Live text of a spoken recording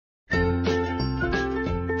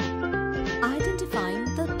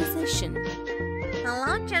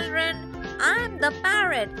Hello children, I am the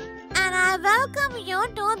parrot and I welcome you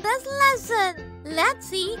to this lesson. Let's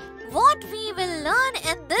see what we will learn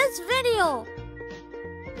in this video.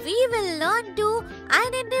 We will learn to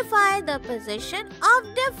identify the position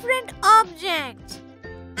of different objects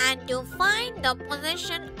and to find the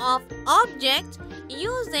position of objects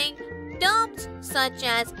using terms such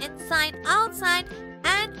as inside, outside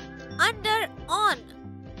and under, on.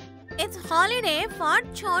 It's holiday for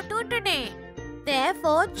Chotu today.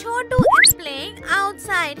 Therefore, Chotu is playing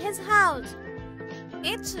outside his house.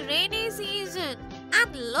 It's rainy season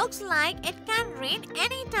and looks like it can rain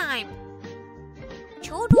anytime.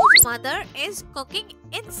 Chotu's mother is cooking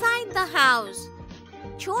inside the house.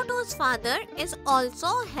 Chotu's father is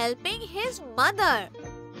also helping his mother.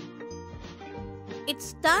 It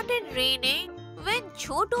started raining when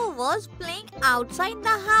Chotu was playing outside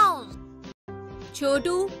the house.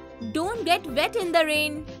 Chotu, don't get wet in the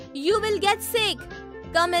rain. You will get sick.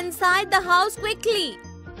 Come inside the house quickly.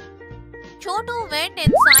 Chotu went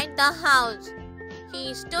inside the house.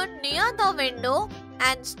 He stood near the window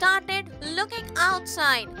and started looking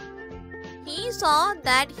outside. He saw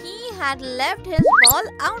that he had left his ball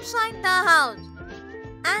outside the house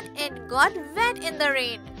and it got wet in the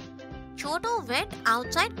rain. Chotu went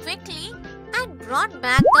outside quickly and brought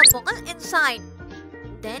back the ball inside.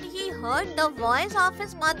 Then he heard the voice of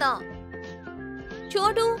his mother.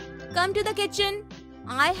 Chotu, come to the kitchen.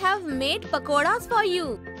 I have made pakoras for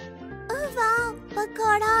you. Oh wow,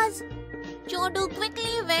 pakoras! Chotu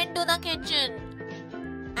quickly went to the kitchen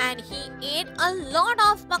and he ate a lot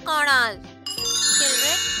of pakoras.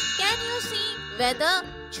 Children, can you see whether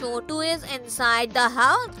Chotu is inside the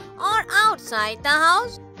house or outside the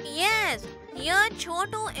house? Yes, here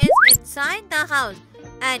Chotu is inside the house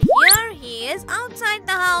and here he is outside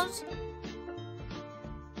the house.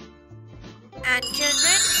 And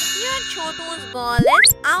children, here Chotu's ball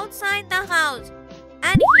is outside the house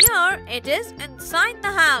and here it is inside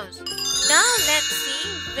the house. Now let's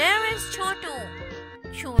see, where is Chotu?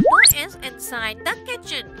 Chotu is inside the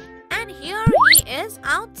kitchen and here he is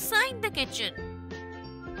outside the kitchen.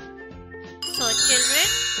 So children,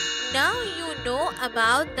 now you know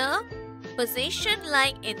about the position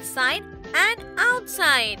like inside and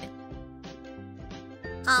outside.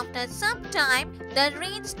 After some time, the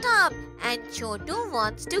rain stopped and Chotu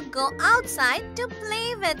wants to go outside to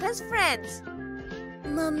play with his friends.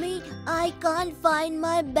 Mummy, I can't find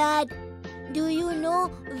my bat. Do you know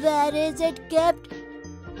where is it kept?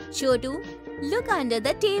 Chotu, look under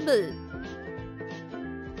the table.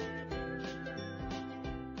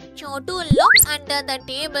 Chotu looked under the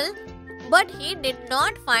table, but he did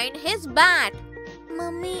not find his bat.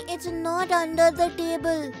 Mummy, it's not under the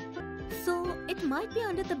table. So, it might be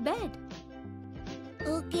under the bed.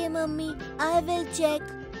 Okay, Mummy, I will check.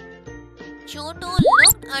 Chotu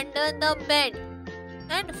looked under the bed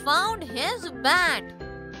and found his bat.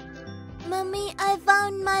 Mummy, I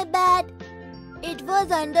found my bat. It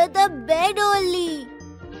was under the bed only.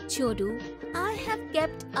 Chotu, I have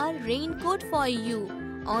kept a raincoat for you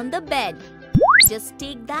on the bed. Just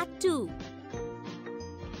take that too.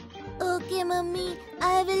 Okay, Mummy,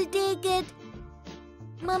 I will take it.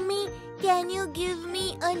 Mummy, can you give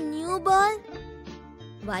me a new ball?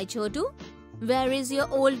 Why, Chotu? Where is your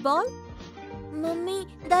old ball? Mummy,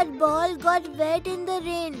 that ball got wet in the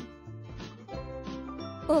rain.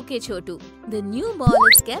 Okay, Chotu. The new ball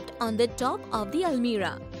is kept on the top of the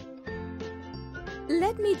almirah.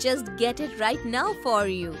 Let me just get it right now for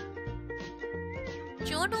you.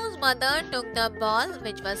 Chotu's mother took the ball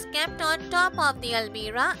which was kept on top of the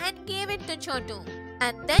almirah and gave it to Chotu.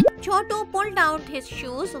 And then Chotu pulled out his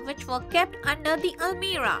shoes which were kept under the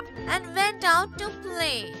almirah and went out to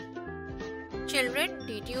play. Children,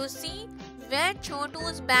 did you see where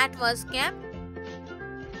Chotu's bat was kept?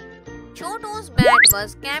 Chotu's bat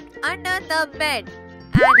was kept under the bed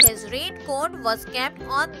and his raincoat was kept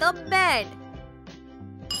on the bed.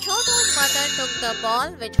 Chotu's mother took the ball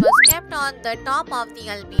which was kept on the top of the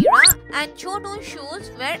almirah and Chotu's shoes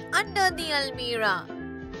were under the almirah.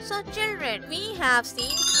 So children, we have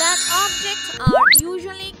seen that objects are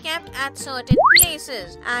usually kept at certain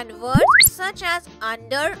places and words such as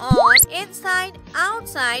under, on, inside,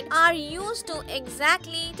 outside are used to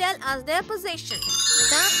exactly tell us their position.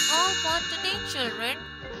 That's all for today children.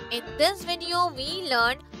 In this video we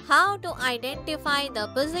learned how to identify the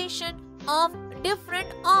position of different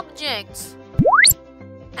objects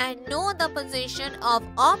and know the position of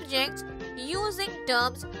objects using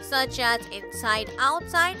terms such as inside,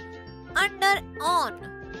 outside, under, on.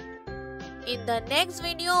 In the next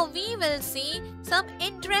video, we will see some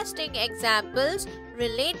interesting examples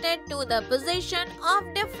related to the position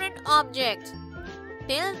of different objects.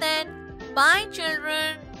 Till then, bye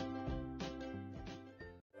children.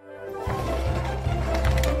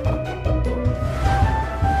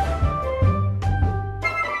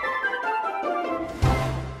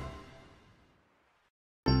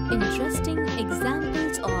 Interesting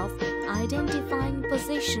examples of identifying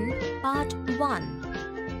position part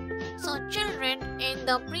 1. So children, in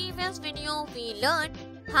the previous video we learned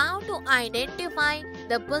how to identify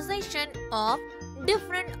the position of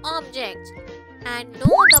different objects and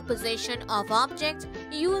know the position of objects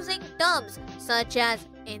using terms such as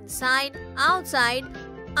inside, outside,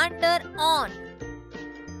 under, on.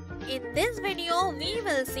 In this video, we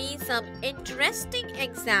will see some interesting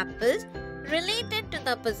examples related to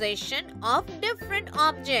the position of different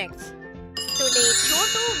objects. Today,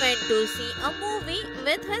 Chotu went to see a movie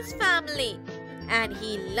with his family and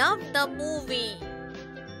he loved the movie.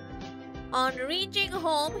 On reaching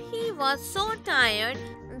home, he was so tired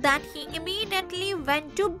that he immediately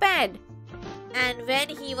went to bed. And when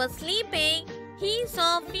he was sleeping, he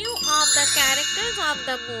saw few of the characters of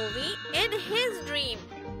the movie in his dream.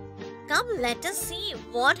 Come, let us see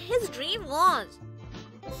what his dream was.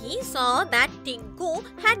 He saw that Tinku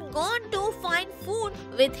had gone to find food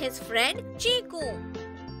with his friend Chiku.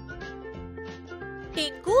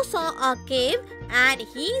 Tinku saw a cave and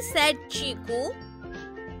he said Chiku,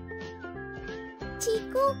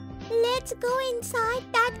 Chiku, let's go inside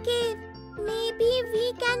that cave. Maybe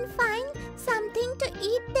we can find something to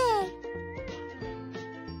eat there.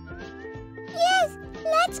 Yes,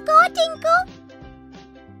 let's go, Tinku.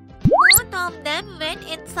 both of them went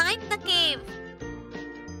inside the cave.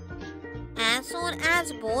 As soon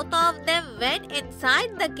as both of them went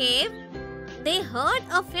inside the cave, they heard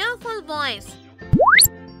a fearful voice.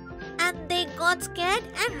 And they got scared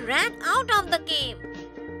and ran out of the cave.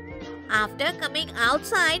 After coming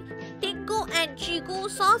outside, Tinku and Chiku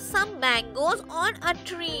saw some mangoes on a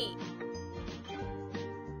tree.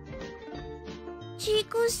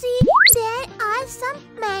 Chiku, see, there are some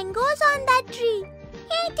mangoes on that tree.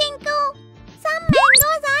 Hey, Tinku, some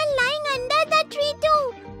mangoes are lying under the tree too.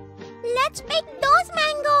 Let's pick those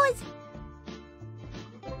mangoes.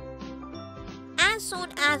 As soon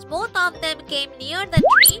as both of them came near the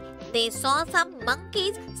tree, they saw some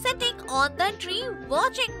monkeys sitting on the tree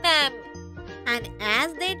watching them. And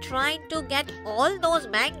as they tried to get all those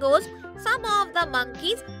mangoes, some of the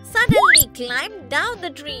monkeys suddenly climbed down the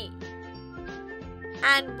tree.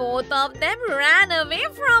 And both of them ran away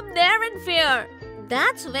from there in fear.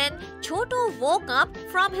 That's when Chotu woke up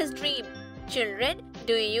from his dream. Children,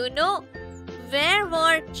 do you know where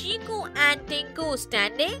were Chiku and Tinku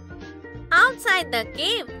standing? Outside the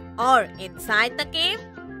cave or inside the cave?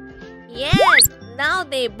 Yes, now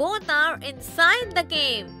they both are inside the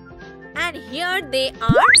cave. And here they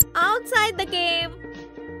are outside the cave.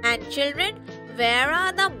 And children, where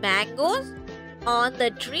are the mangoes? On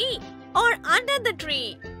the tree or under the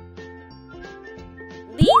tree?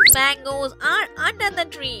 These mangoes are under the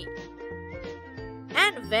tree.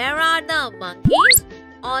 And where are the monkeys?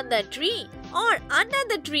 On the tree or under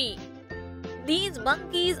the tree? These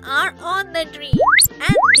monkeys are on the tree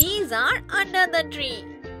and these are under the tree.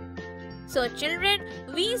 So children,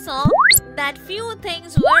 we saw that few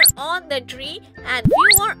things were on the tree and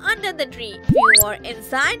few were under the tree. Few were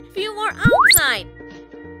inside, few were outside.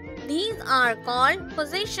 These are called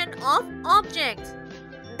position of objects.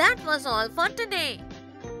 That was all for today.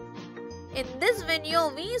 In this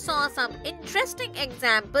video, we saw some interesting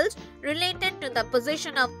examples related to the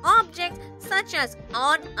position of objects such as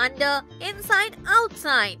on, under, inside,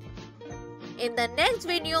 outside. In the next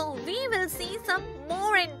video, we will see some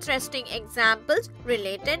more interesting examples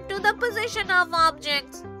related to the position of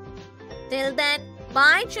objects. Till then,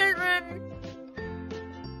 bye children.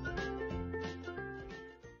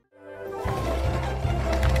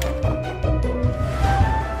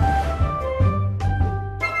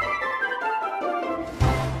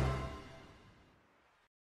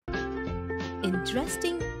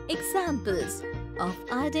 Interesting examples of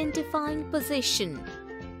identifying position.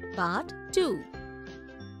 Part 2.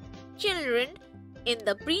 Children, in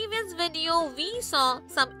the previous video, we saw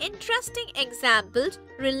some interesting examples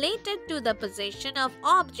related to the position of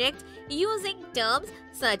objects using terms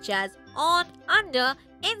such as on, under,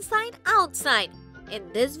 inside, outside. In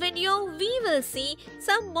this video, we will see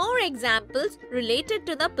some more examples related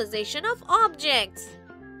to the position of objects.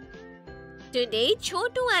 Today,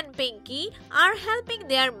 Chotu and Pinky are helping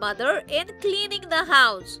their mother in cleaning the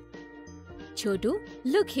house. Chotu,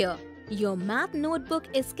 look here. Your math notebook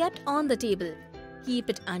is kept on the table. Keep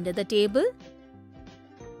it under the table.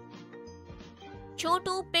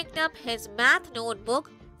 Chotu picked up his math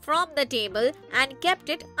notebook from the table and kept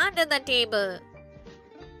it under the table.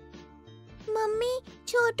 Mummy,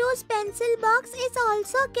 Chotu's pencil box is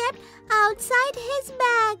also kept outside his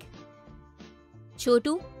bag.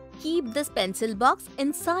 Chotu, keep this pencil box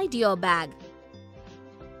inside your bag.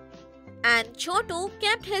 And Chotu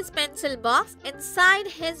kept his pencil box inside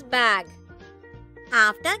his bag.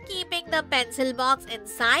 After keeping the pencil box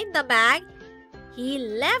inside the bag, he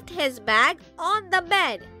left his bag on the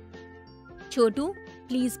bed. Chotu,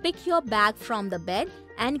 please pick your bag from the bed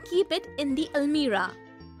and keep it in the almirah.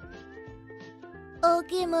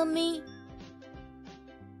 Okay, Mummy.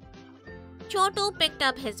 Chotu picked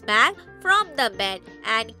up his bag from the bed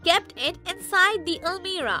and kept it inside the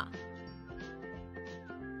almirah.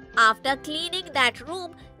 After cleaning that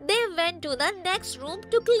room, they went to the next room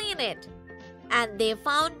to clean it. And they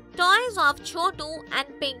found toys of Chotu and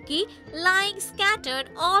Pinky lying scattered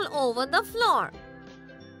all over the floor.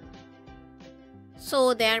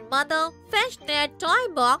 So their mother fetched their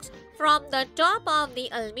toy box from the top of the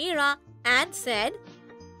almirah and said,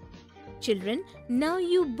 Children, now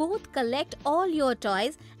you both collect all your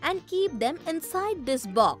toys and keep them inside this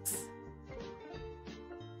box.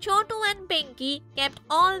 Chotu and Pinky kept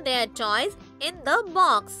all their toys in the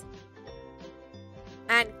box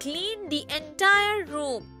and cleaned the entire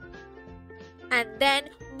room. And then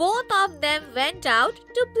both of them went out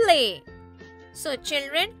to play. So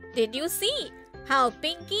children, did you see how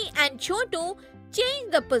Pinky and Chotu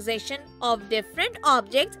changed the position of different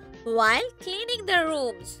objects while cleaning the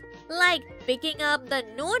rooms? Like picking up the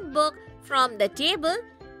notebook from the table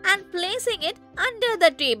and placing it under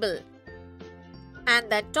the table. And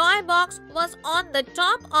the toy box was on the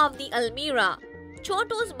top of the almirah.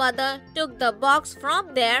 Chotu's mother took the box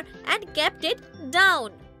from there and kept it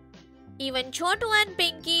down. Even Chotu and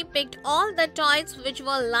Pinky picked all the toys which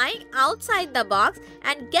were lying outside the box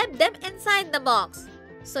and kept them inside the box.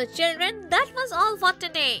 So children, that was all for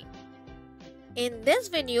today. In this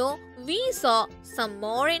video, we saw some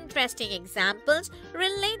more interesting examples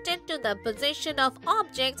related to the position of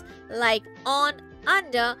objects like on,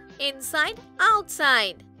 under, inside,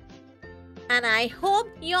 outside. And I hope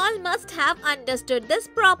you all must have understood this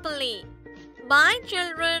properly. Bye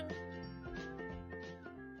children.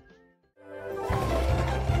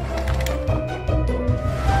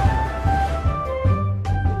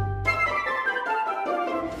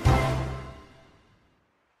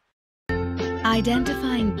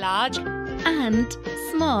 Identifying large and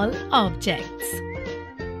small objects.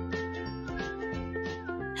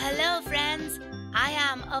 Hello friends, I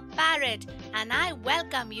am a parrot and I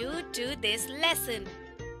welcome you to this lesson.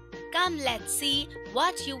 Come, let's see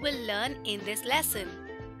what you will learn in this lesson.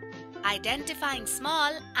 Identifying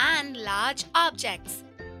small and large objects.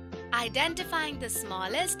 Identifying the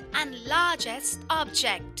smallest and largest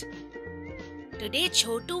object. Today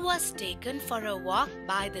Chotu was taken for a walk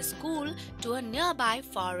by the school to a nearby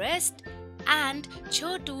forest, and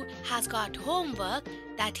Chotu has got homework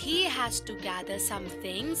that he has to gather some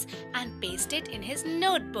things and paste it in his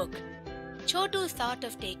notebook. Chotu thought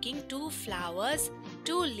of taking 2 flowers,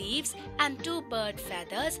 2 leaves and 2 bird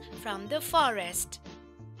feathers from the forest.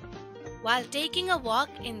 While taking a walk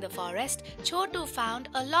in the forest, Chotu found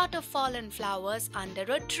a lot of fallen flowers under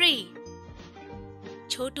a tree.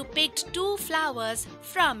 Chotu picked 2 flowers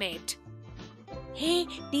from it. Hey,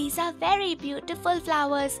 these are very beautiful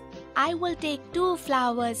flowers. I will take 2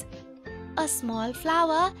 flowers, a small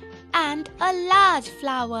flower and a large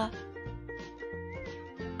flower.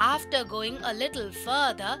 After going a little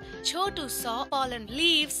further, Chotu saw fallen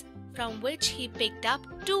leaves from which he picked up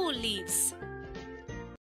 2 leaves.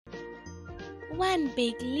 1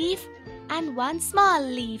 big leaf and 1 small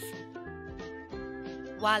leaf.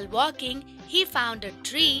 While walking, he found a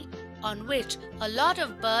tree on which a lot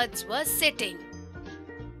of birds were sitting.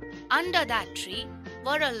 Under that tree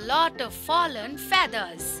were a lot of fallen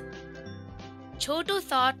feathers. Chotu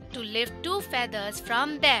thought to lift 2 feathers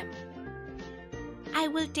from them. I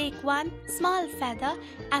will take 1 small feather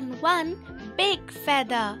and 1 big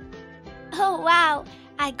feather. Oh wow!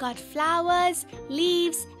 I got flowers,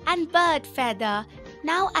 leaves and bird feather.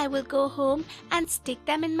 Now I will go home and stick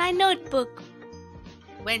them in my notebook.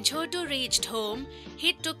 When Chotu reached home,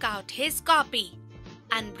 he took out his copy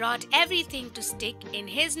and brought everything to stick in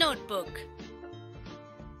his notebook.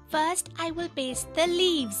 First, I will paste the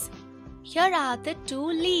leaves. Here are the 2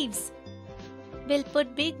 leaves. We'll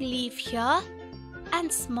put big leaf here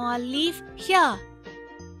and small leaf here.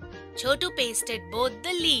 Chotu pasted both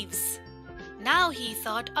the leaves. Now he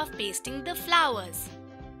thought of pasting the flowers.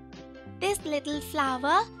 This little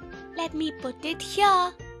flower, let me put it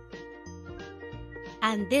here.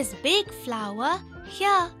 And this big flower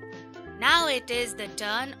here. Now it is the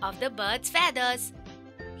turn of the bird's feathers.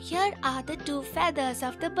 Here are the 2 feathers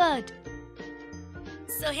of the bird.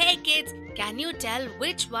 So hey kids, can you tell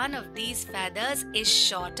which one of these feathers is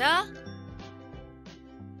shorter?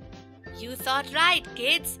 You thought right,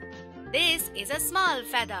 kids. This is a small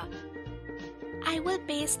feather. I will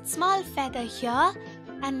paste small feather here,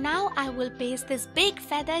 and now I will paste this big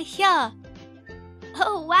feather here.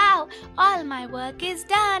 Oh wow, all my work is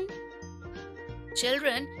done.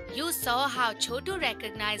 Children, you saw how Chotu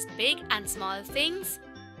recognized big and small things?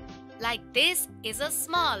 Like this is a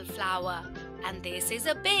small flower and this is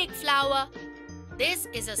a big flower. This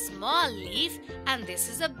is a small leaf and this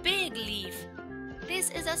is a big leaf. This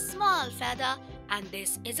is a small feather and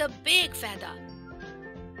this is a big feather.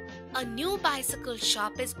 A new bicycle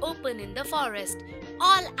shop is open in the forest.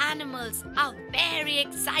 All animals are very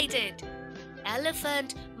excited.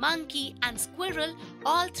 Elephant, monkey and squirrel,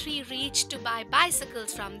 all three reached to buy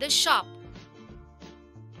bicycles from the shop.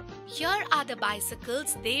 Here are the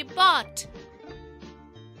bicycles they bought.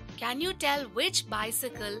 Can you tell which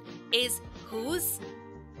bicycle is whose?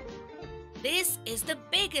 This is the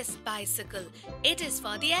biggest bicycle. It is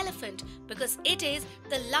for the elephant because it is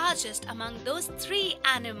the largest among those three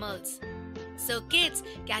animals. So kids,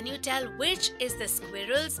 can you tell which is the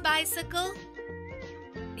squirrel's bicycle?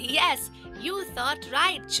 Yes, you thought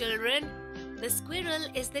right, children. The squirrel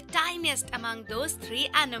is the tiniest among those three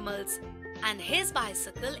animals, and his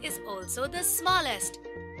bicycle is also the smallest.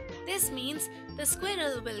 This means the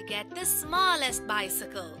squirrel will get the smallest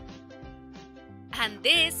bicycle. And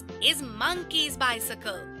this is monkey's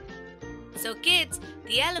bicycle. So kids,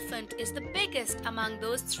 the elephant is the biggest among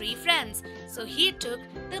those three friends, so he took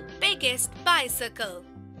the biggest bicycle.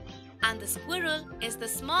 And the squirrel is the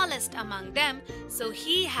smallest among them, so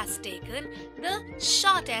he has taken the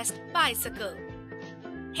shortest bicycle.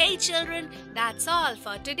 Hey children, that's all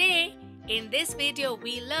for today. In this video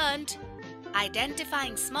we learned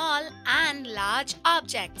identifying small and large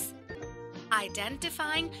objects,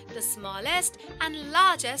 identifying the smallest and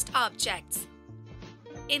largest objects.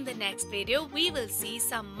 In the next video we will see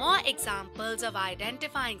some more examples of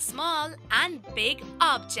identifying small and big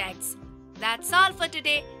objects. That's all for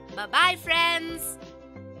today. Bye-bye, friends!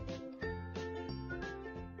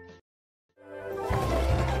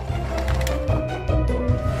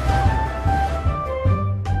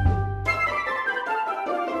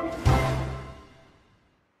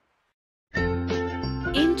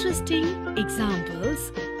 Interesting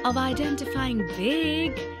examples of identifying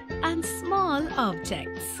big and small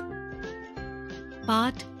objects.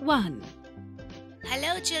 Part 1.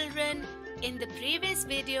 Hello children! In the previous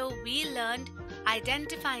video we learned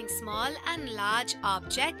identifying small and large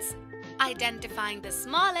objects, identifying the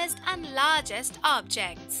smallest and largest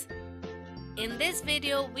objects. In this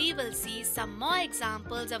video, we will see some more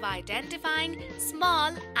examples of identifying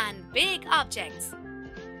small and big objects.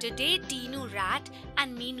 Today, Tinu Rat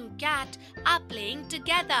and Meenu Cat are playing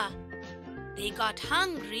together. They got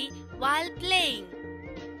hungry while playing.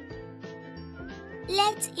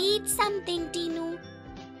 Let's eat something, Tinu.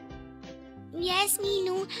 Yes,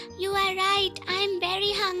 Meenu, you are right. I'm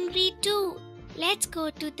very hungry too. Let's go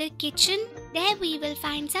to the kitchen. There we will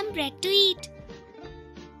find some bread to eat.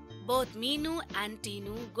 Both Meenu and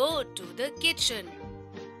Tinu go to the kitchen.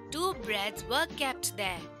 Two breads were kept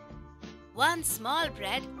there. One small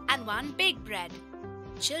bread and one big bread.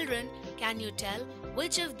 Children, can you tell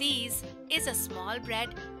which of these is a small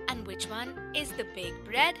bread and which one is the big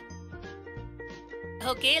bread?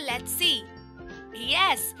 Okay, let's see.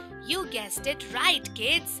 Yes, you guessed it right,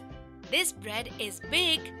 kids. This bread is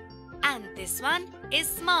big and this one is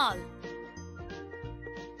small.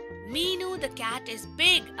 Meenu the cat is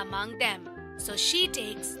big among them, so she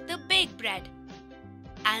takes the big bread.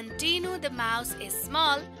 And Tinu the mouse is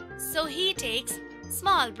small, so he takes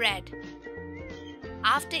small bread.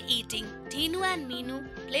 After eating, Tinu and Meenu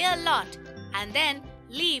play a lot and then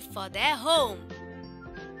leave for their home.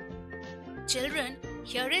 Children,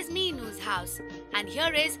 here is Meenu's house and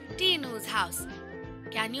here is Tinu's house.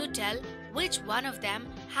 Can you tell which one of them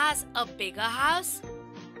has a bigger house?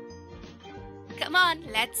 Come on,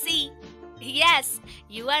 let's see. Yes,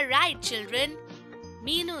 you are right, children.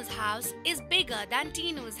 Meenu's house is bigger than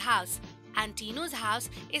Tinu's house and Tinu's house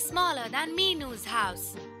is smaller than Meenu's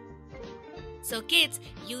house. So kids,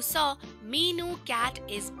 you saw Meenu cat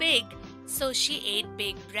is big, so she ate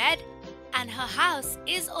big bread and her house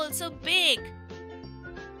is also big.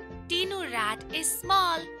 Tinu rat is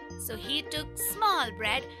small, so he took small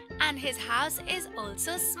bread and his house is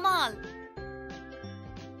also small.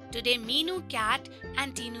 Today Meenu cat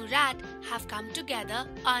and Tinu rat have come together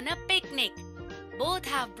on a picnic. Both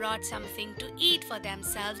have brought something to eat for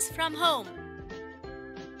themselves from home.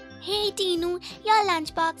 Hey Tinu, your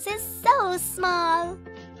lunchbox is so small.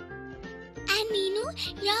 And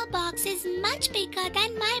Meenu, your box is much bigger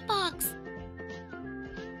than my box.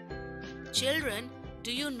 Children,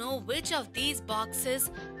 do you know which of these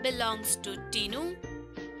boxes belongs to Tinu?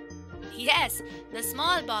 Yes, the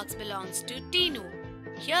small box belongs to Tinu.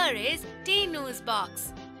 Here is Tinu's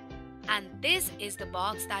box. And this is the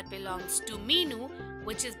box that belongs to Meenu,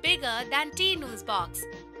 which is bigger than Tinu's box.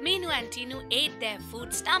 Meenu and Tinu ate their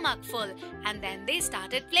food stomach full and then they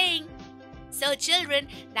started playing. So children,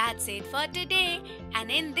 that's it for today.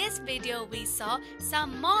 And in this video, we saw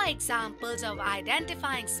some more examples of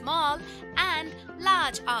identifying small and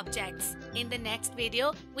large objects. In the next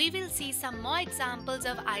video, we will see some more examples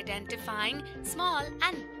of identifying small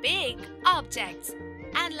and big objects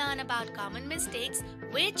and learn about common mistakes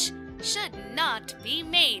which should not be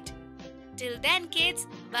made. Till then, kids,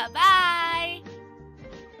 bye-bye.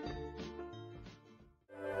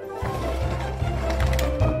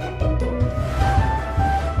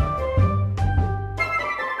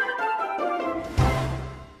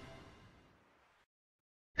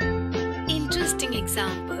 Interesting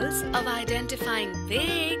examples of identifying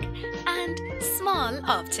big and small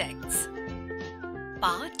objects.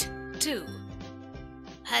 Part 2.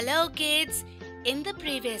 Hello kids! In the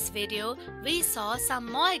previous video, we saw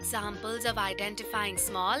some more examples of identifying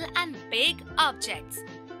small and big objects.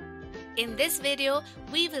 In this video,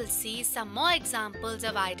 we will see some more examples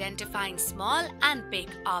of identifying small and big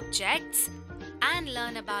objects and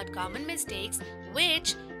learn about common mistakes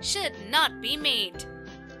which should not be made.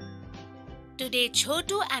 Today,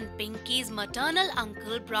 Chotu and Pinky's maternal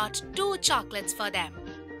uncle brought 2 chocolates for them.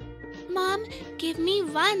 Mom, give me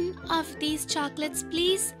one of these chocolates,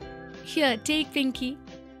 please. Here, take Pinky.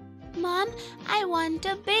 Mom, I want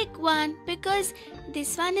a big one because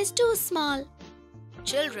this one is too small.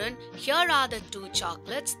 Children, here are the 2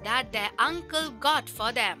 chocolates that their uncle got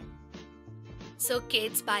for them. So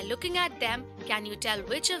kids, by looking at them, can you tell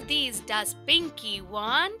which of these does Pinky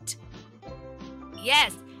want?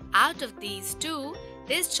 Yes, out of these 2,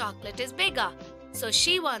 this chocolate is bigger. So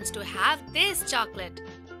she wants to have this chocolate.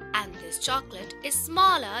 And this chocolate is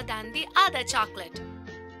smaller than the other chocolate.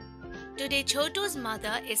 Today, Chotu's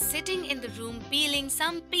mother is sitting in the room peeling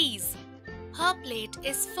some peas. Her plate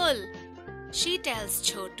is full. She tells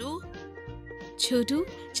Chotu, "Chotu,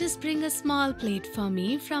 just bring a small plate for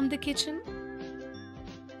me from the kitchen."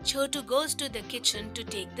 Chotu goes to the kitchen to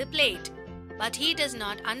take the plate, but he does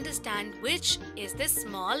not understand which is the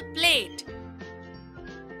small plate.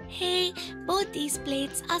 Hey, both these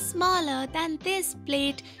plates are smaller than this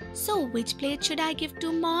plate. So which plate should I give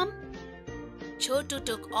to Mom? Chotu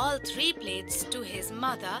took all 3 plates to his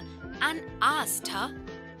mother and asked her,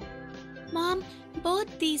 Mom,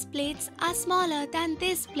 both these plates are smaller than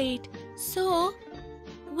this plate. So,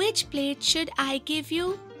 which plate should I give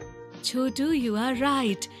you? "Chotu, you are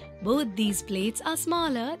right. Both these plates are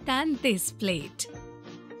smaller than this plate.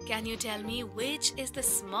 Can you tell me which is the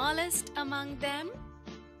smallest among them?"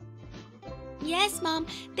 Yes,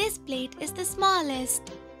 Mom, this plate is the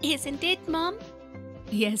smallest. Isn't it, Mom?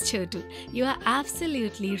 Yes, Chotu, you are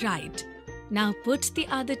absolutely right. Now put the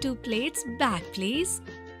other 2 plates back, please.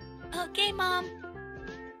 Okay, Mom.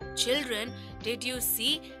 Children, did you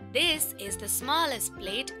see? This is the smallest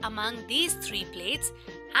plate among these 3 plates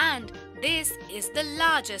and this is the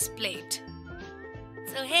largest plate.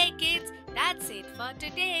 So hey kids, that's it for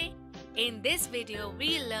today. In this video, we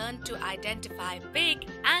learned to identify big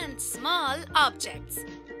and small objects.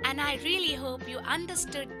 And I really hope you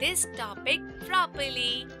understood this topic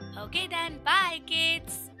properly. Okay then, bye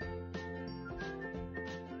kids.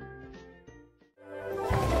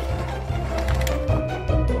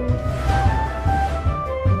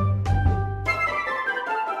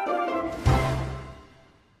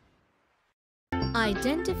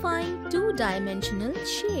 Identifying 2-dimensional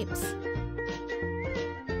shapes.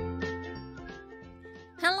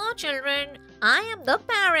 Hello children, I am the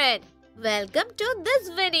parrot. Welcome to this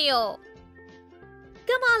video.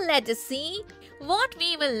 Come on, let us see what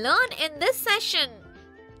we will learn in this session.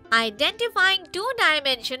 Identifying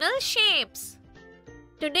 2-dimensional shapes.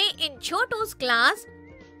 Today in Chotu's class,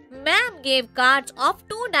 ma'am gave cards of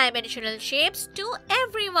 2-dimensional shapes to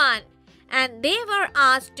everyone and they were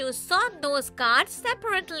asked to sort those cards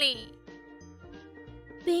separately.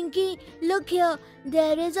 Pinky, look here.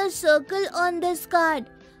 There is a circle on this card.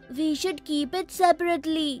 We should keep it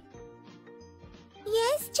separately.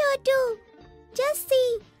 Yes, Chotu. Just see.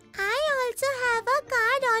 I also have a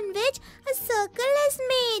card on which a circle is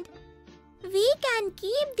made. We can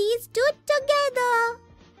keep these 2 together.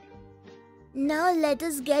 Now let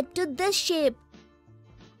us get to this shape.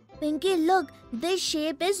 Pinky, look. This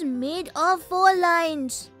shape is made of 4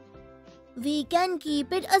 lines. We can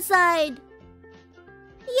keep it aside.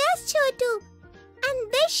 Yes, Chotu.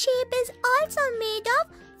 And this shape is also made of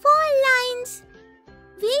 4 lines.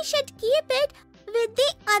 We should keep it with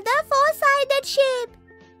the other 4-sided shape.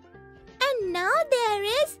 And now there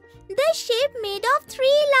is this shape made of 3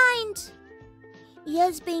 lines.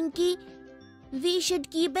 Yes, Pinky. We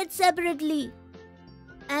should keep it separately.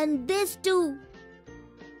 And this too.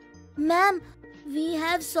 Ma'am, we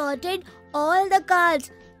have sorted all the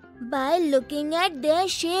cards by looking at their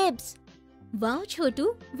shapes. Wow,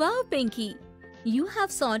 Chotu. Wow, Pinky. You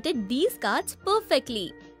have sorted these cards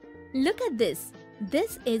perfectly. Look at this.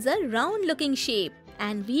 This is a round-looking shape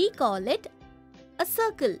and we call it a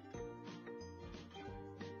circle.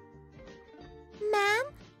 Ma'am,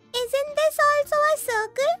 isn't this also a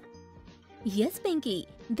circle? Yes, Pinky.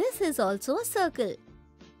 This is also a circle.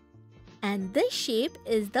 And this shape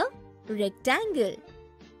is the rectangle.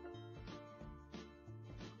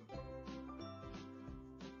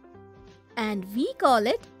 And we call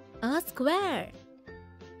it a square.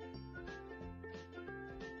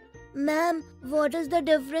 Ma'am, what is the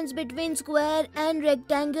difference between square and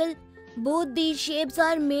rectangle? Both these shapes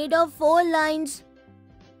are made of 4 lines.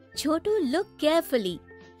 Chotu, look carefully.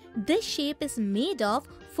 This shape is made of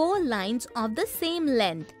 4 lines of the same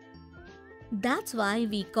length. That's why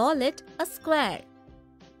we call it a square.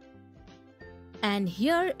 And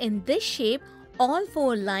here in this shape, all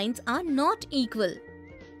 4 lines are not equal.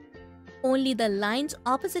 Only the lines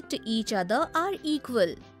opposite to each other are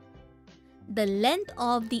equal. The length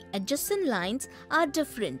of the adjacent lines are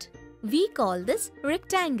different. We call this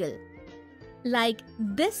rectangle. Like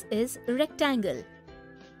this is rectangle.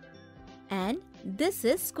 And this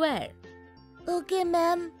is square. Okay,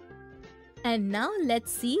 ma'am. And now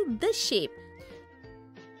let's see this shape.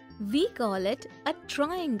 We call it a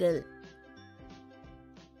triangle.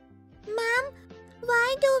 Ma'am,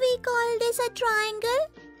 why do we call this a triangle?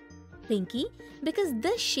 Pinky, because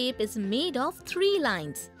this shape is made of 3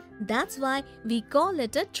 lines. That's why we call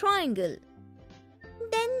it a triangle.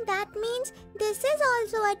 Then that means this is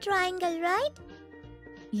also a triangle, right?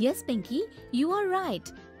 Yes, Pinky, you are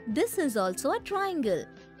right. This is also a triangle.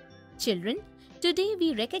 Children, today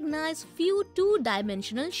we recognize few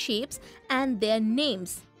 2-dimensional shapes and their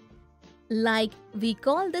names. Like we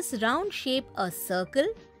call this round shape a circle.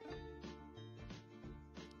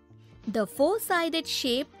 The 4-sided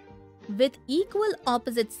shape with equal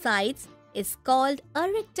opposite sides is called a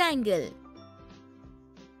rectangle.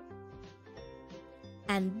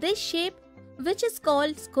 And this shape, which is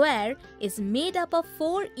called square, is made up of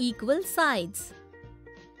 4 equal sides.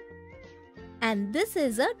 And this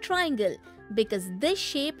is a triangle because this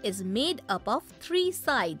shape is made up of 3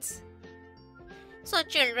 sides. So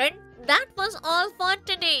children, that was all for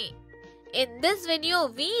today. In this video,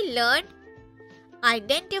 we learned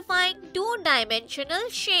identifying 2-dimensional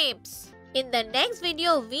shapes. In the next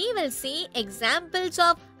video, we will see examples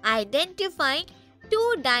of identifying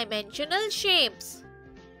 2-dimensional shapes.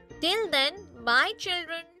 Till then, bye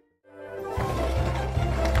children.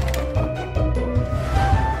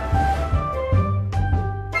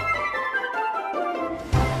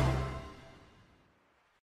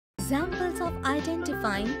 Examples of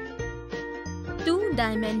identifying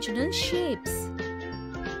 2-dimensional shapes.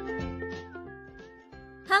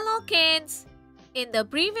 Hello kids! In the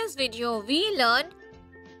previous video, we learned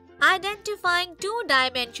identifying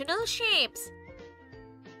 2-dimensional shapes.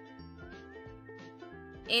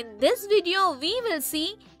 In this video, we will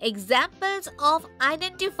see examples of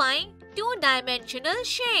identifying 2-dimensional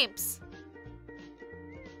shapes.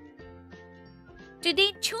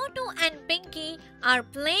 Today, Chotu and Pinky are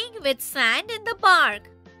playing with sand in the park.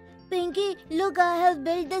 Pinky, look, I have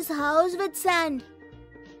built this house with sand.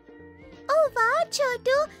 Oh wow,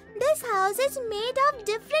 Chotu! This house is made of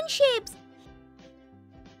different shapes.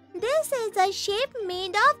 This is a shape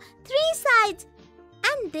made of 3 sides.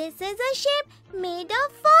 And this is a shape made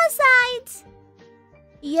of 4 sides.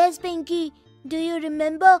 Yes, Pinky. Do you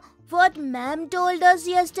remember what Ma'am told us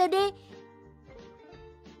yesterday?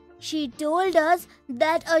 She told us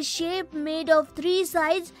that a shape made of 3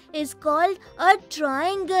 sides is called a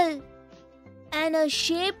triangle. And a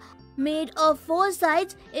shape made of 4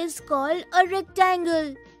 sides is called a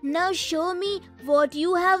rectangle. Now show me what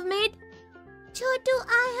you have made. Chotu,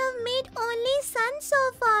 I have made only sun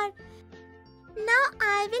so far. Now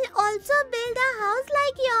I will also build a house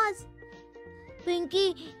like yours.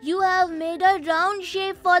 Pinky, you have made a round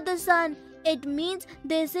shape for the sun. It means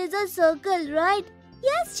this is a circle, right?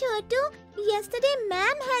 Yes, Chotu. Yesterday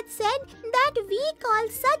Ma'am had said that we call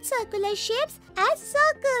such circular shapes as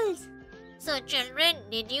circles. So children,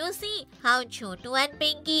 did you see how Chotu and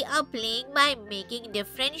Pinky are playing by making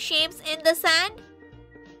different shapes in the sand?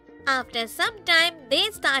 After some time, they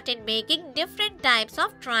started making different types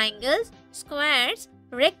of triangles, squares,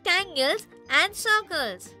 rectangles and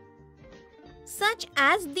circles, such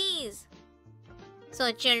as these.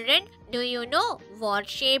 So children, do you know what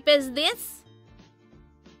shape is this?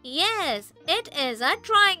 Yes, it is a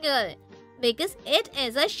triangle because it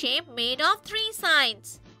is a shape made of 3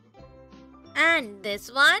 sides. And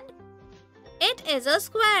this one? It is a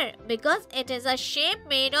square because it is a shape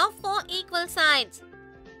made of 4 equal sides.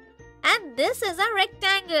 And this is a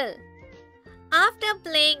rectangle. After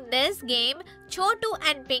playing this game, Chotu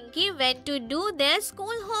and Pinky went to do their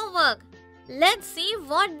school homework. Let's see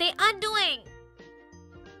what they are doing.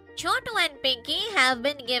 Chotu and Pinky have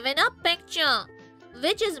been given a picture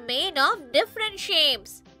which is made of different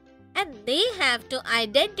shapes. And they have to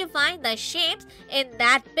identify the shapes in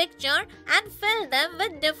that picture and fill them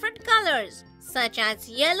with different colors, such as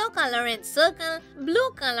yellow color in circle,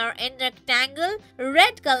 blue color in rectangle,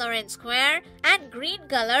 red color in square, and green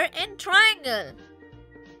color in triangle.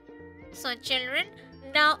 So children,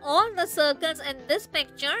 now all the circles in this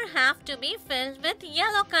picture have to be filled with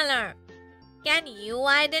yellow color. Can you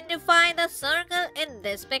identify the circle in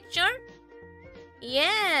this picture?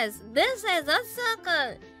 Yes, this is a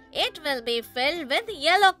circle. It will be filled with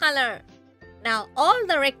yellow color. Now all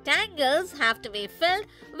the rectangles have to be filled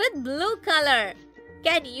with blue color.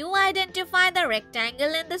 Can you identify the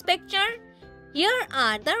rectangle in this picture? Here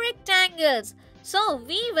are the rectangles. So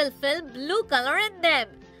we will fill blue color in them.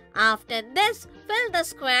 After this, fill the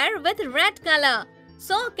square with red color.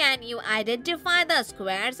 So can you identify the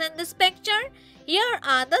squares in this picture? Here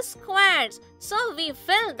are the squares. So we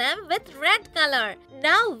fill them with red color.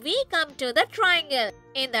 Now we come to the triangle.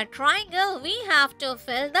 In the triangle, we have to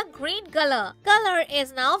fill the green color. Color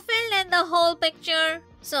is now filled in the whole picture.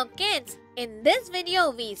 So kids, in this video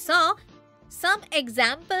we saw some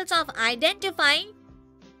examples of identifying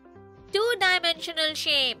two-dimensional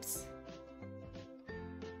shapes.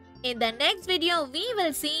 In the next video, we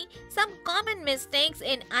will see some common mistakes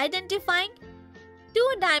in identifying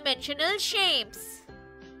two-dimensional shapes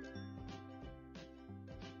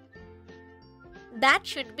that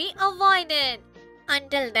should be avoided.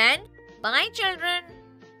 Until then, bye children.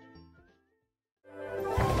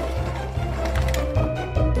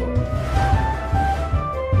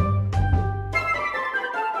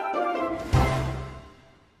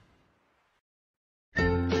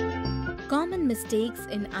 Common mistakes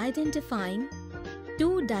in identifying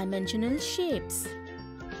two-dimensional shapes.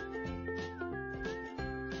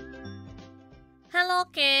 Hello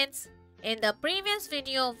kids. In the previous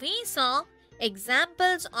video, we saw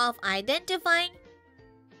examples of identifying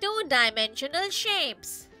two-dimensional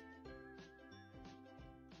shapes.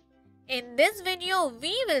 In this video,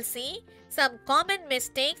 we will see some common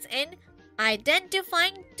mistakes in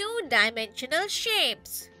identifying two-dimensional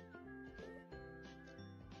shapes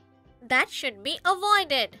that should be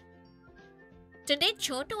avoided. Today,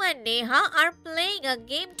 Chotu and Neha are playing a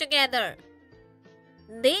game together.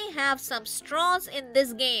 They have some straws in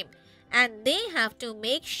this game and they have to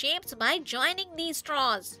make shapes by joining these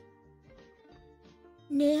straws.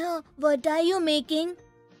 Neha, what are you making?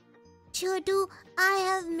 Chotu, I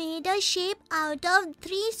have made a shape out of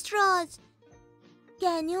 3 straws.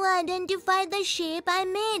 Can you identify the shape I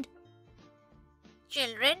made?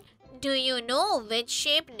 Children, do you know which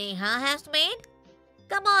shape Neha has made?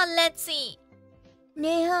 Come on, let's see.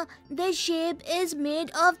 Neha, the shape is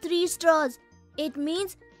made of 3 straws. It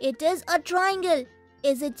means it is a triangle.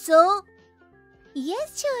 Is it so?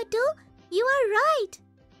 Yes, Chotu, you are right.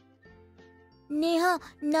 Neha,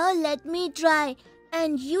 now let me try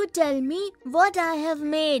and you tell me what I have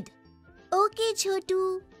made. Okay,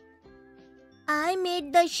 Chotu. I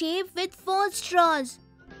made the shape with 4 straws.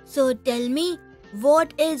 So tell me,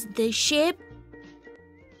 what is this shape?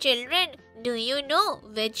 Children, do you know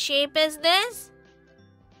which shape is this?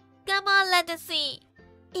 Come on, let us see.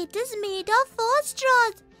 It is made of 4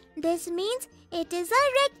 straws. This means it is a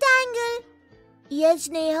rectangle. Yes,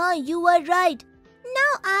 Neha, you are right.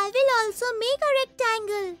 Now I will also make a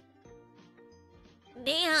rectangle.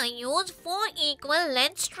 Neha used 4 equal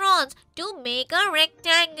length straws to make a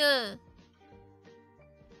rectangle.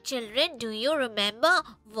 Children, do you remember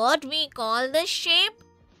what we call this shape?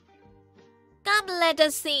 Come, let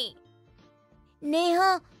us see.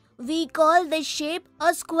 Neha, we call this shape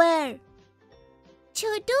a square.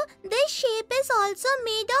 Chotu, this shape is also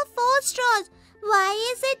made of 4 straws.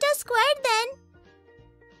 Why is it a square then?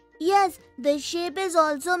 Yes, the shape is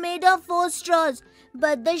also made of 4 straws,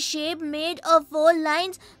 but the shape made of 4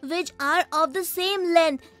 lines which are of the same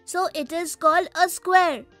length, so it is called a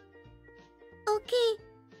square. Okay.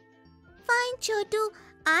 Fine, Chotu,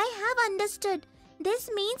 I have understood. This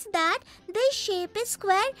means that this shape is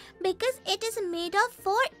square because it is made of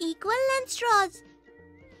 4 equal length straws.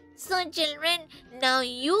 So children, now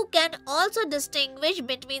you can also distinguish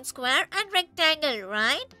between square and rectangle,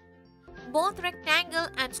 right? Both rectangle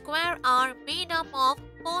and square are made up of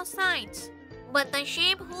 4 sides. But the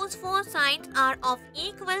shape whose 4 sides are of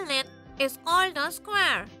equal length is called a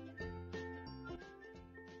square.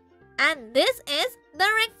 And this is the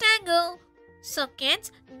rectangle. So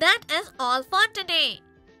kids, that is all for today.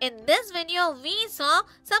 In this video, we saw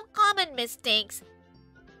some common mistakes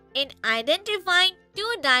in identifying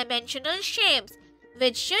two-dimensional shapes,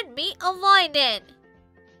 which should be avoided.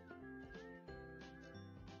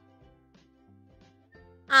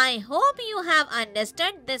 I hope you have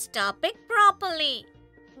understood this topic properly.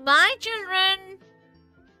 Bye, children.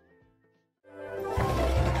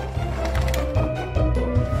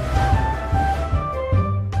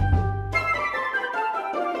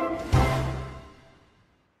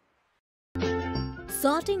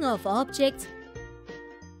 Sorting of objects,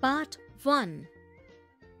 Part 1.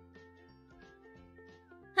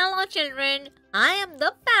 Hello, children. I am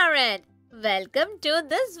the parrot. Welcome to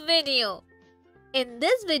this video. In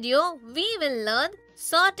this video, we will learn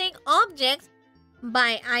sorting objects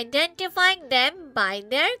by identifying them by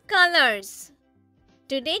their colors.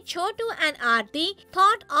 Today, Chotu and Aarti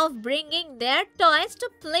thought of bringing their toys to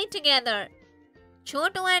play together.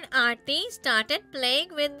 Chotu and Aarti started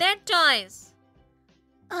playing with their toys.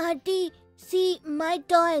 Aarti, see my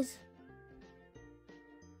toys.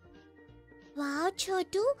 Wow,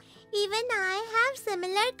 Chotu, even I have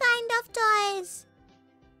similar kind of toys.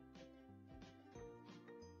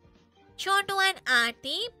 Chotu and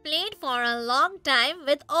Aarti played for a long time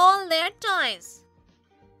with all their toys.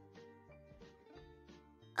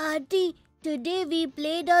 Aarti, today we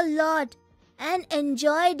played a lot and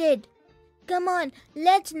enjoyed it. Come on,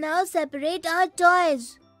 let's now separate our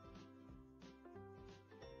toys.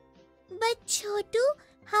 But Chotu,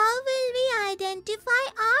 how will we identify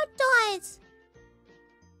our toys?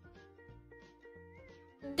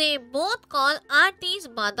 They both call Aarti's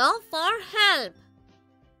mother for help.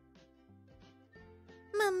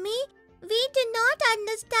 Mummy, we do not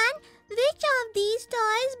understand which of these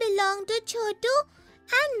toys belong to Chotu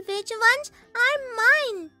and which ones are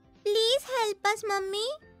mine. Please help us, Mummy.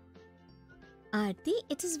 Aarti,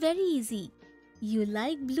 it is very easy. You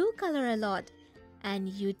like blue color a lot and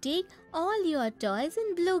you take all your toys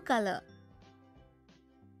in blue color.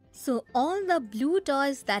 So all the blue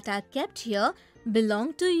toys that are kept here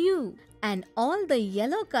belong to you and all the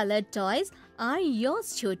yellow colored toys are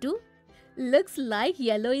yours, Chotu. Looks like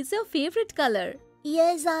yellow is your favorite color.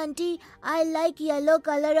 Yes, Auntie, I like yellow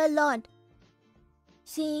color a lot.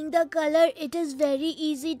 Seeing the color, it is very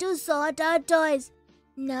easy to sort our toys.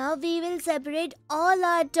 Now we will separate all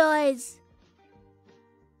our toys.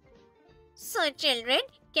 So children,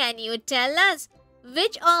 can you tell us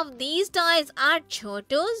which of these toys are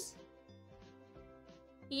Chotu's?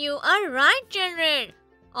 You are right, children.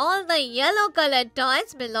 All the yellow colored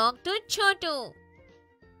toys belong to Chotu.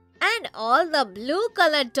 And all the blue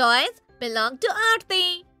colored toys belong to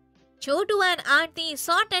Aarti. Chotu and Aarti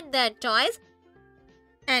sorted their toys,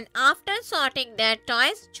 and after sorting their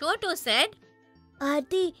toys, Chotu said,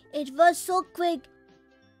 Aarti, it was so quick.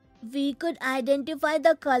 We could identify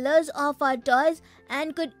the colors of our toys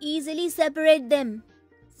and could easily separate them.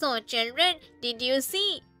 So children, did you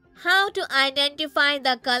see how to identify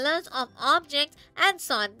the colors of objects and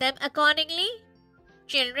sort them accordingly?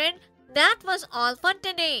 Children, that was all for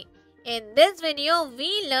today. In this video,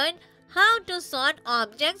 we learned how to sort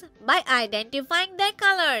objects by identifying their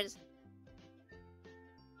colors.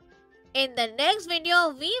 In the next video,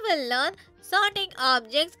 we will learn sorting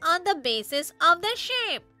objects on the basis of the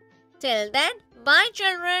shape. Till then, bye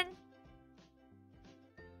children.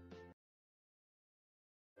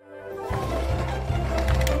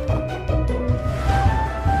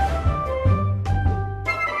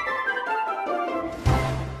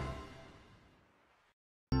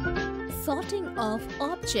 Sorting of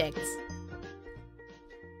objects,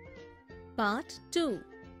 Part 2.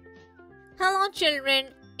 Hello children.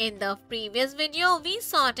 In the previous video, we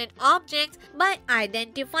sorted objects by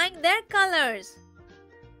identifying their colors.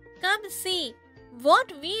 Come see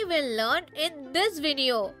what we will learn in this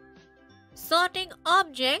video. Sorting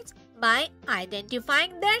objects by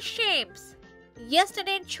identifying their shapes.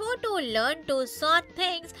 Yesterday, Chotu learned to sort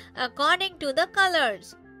things according to the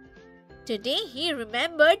colors. Today, he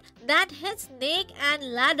remembered that his snake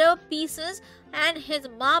and ladder pieces and his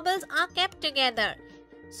marbles are kept together.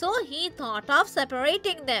 So he thought of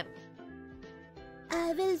separating them.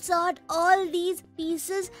 I will sort all these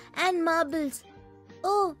pieces and marbles.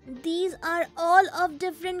 Oh, these are all of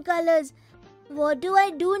different colors. What do I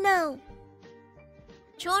do now?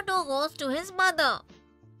 Chotu goes to his mother.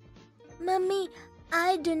 Mummy,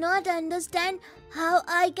 I do not understand how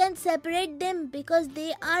I can separate them because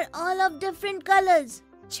they are all of different colors.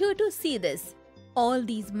 Chotu, see this. All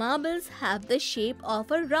these marbles have the shape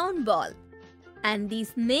of a round ball. And these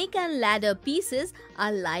snake and ladder pieces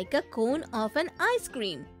are like a cone of an ice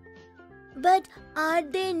cream. But are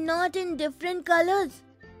they not in different colors?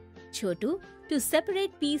 Chotu, to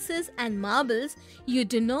separate pieces and marbles, you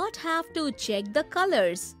do not have to check the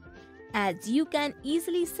colors, as you can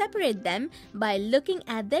easily separate them by looking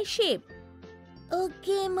at their shape.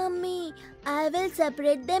 Okay, Mummy, I will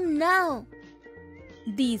separate them now.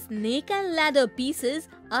 These snake and ladder pieces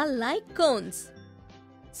are like cones.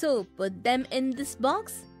 So put them in this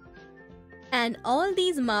box. And all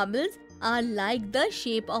these marbles are like the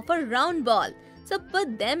shape of a round ball. So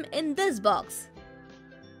put them in this box.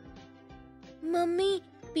 Mummy,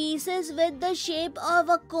 pieces with the shape of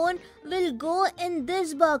a cone will go in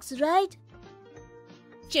this box, right?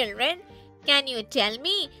 Children, can you tell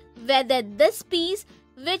me whether this piece,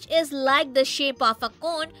 which is like the shape of a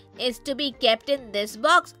cone, is to be kept in this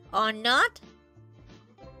box or not?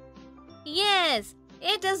 Yes,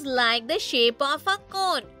 it is like the shape of a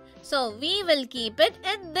cone. So we will keep it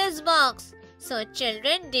in this box. So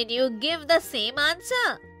children, did you give the same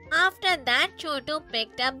answer? After that, Chotu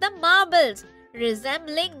picked up the marbles,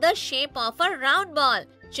 resembling the shape of a round ball.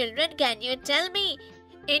 Children, can you tell me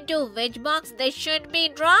into which box they should be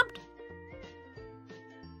dropped?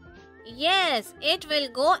 Yes, it will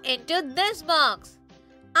go into this box.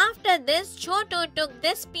 After this, Chotu took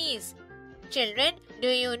this piece. Children, do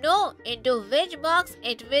you know into which box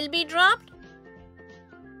it will be dropped?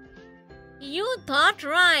 You thought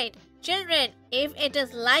right. Children, if it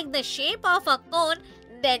is like the shape of a cone,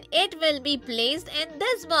 then it will be placed in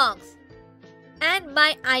this box. And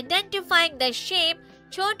by identifying the shape,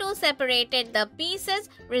 Chotu separated the pieces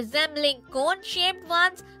resembling cone-shaped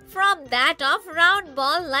ones from that of round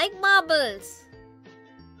ball like marbles.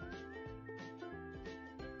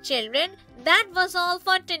 Children, that was all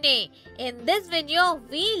for today. In this video,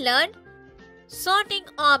 we learned sorting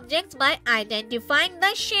objects by identifying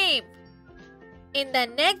the shape. In the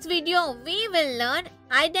next video, we will learn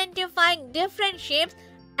identifying different shapes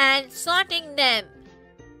and sorting them.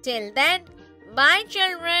 Till then, bye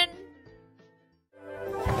children.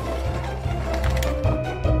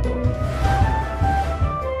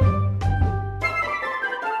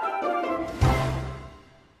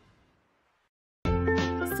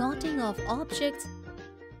 Sorting of objects,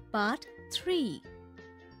 Part 3.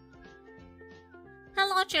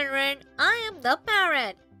 Hello children, I am the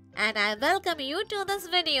parrot and I welcome you to this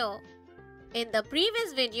video. In the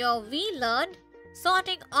previous video, we learned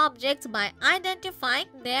sorting objects by identifying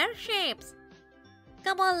their shapes.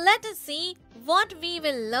 Come on, let us see what we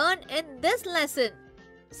will learn in this lesson.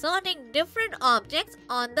 Sorting different objects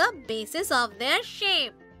on the basis of their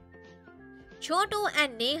shape. Chotu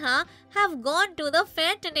and Neha have gone to the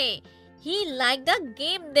fair today. He liked the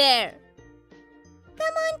game there.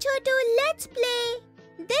 Come on, Chotu, let's play.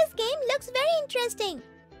 This game looks very interesting.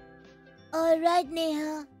 Alright,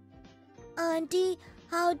 Neha. Auntie,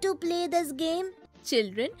 how to play this game?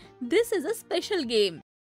 Children, this is a special game.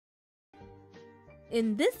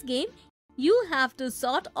 In this game, you have to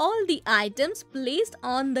sort all the items placed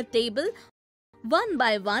on the table one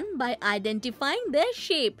by one by identifying their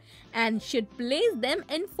shape and should place them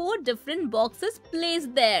in 4 different boxes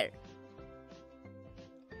placed there.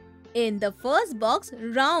 In the first box,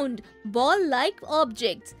 round, ball-like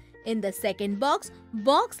objects. In the second box,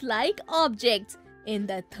 box-like objects. In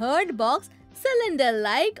the third box,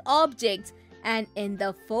 cylinder-like objects. And in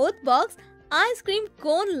the fourth box, ice cream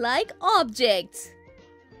cone-like objects.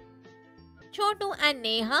 Chotu and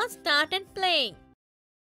Neha started playing.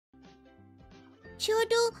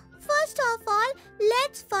 Chotu, first of all,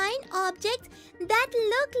 let's find objects that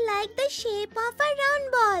look like the shape of a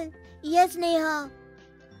round ball. Yes, Neha.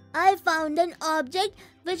 I found an object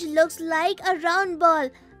which looks like a round ball.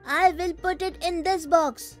 I will put it in this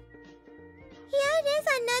box. Here is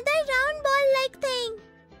another round ball-like thing.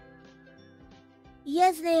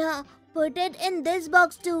 Yes, Neha. Put it in this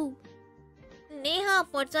box too. Neha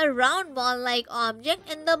puts a round ball-like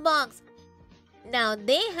object in the box. Now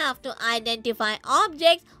they have to identify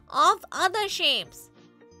objects of other shapes.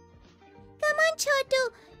 Come on, Chotu.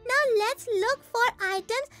 Now let's look for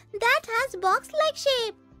items that has box-like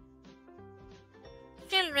shape.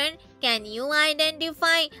 Children, can you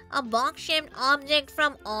identify a box-shaped object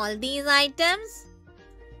from all these items?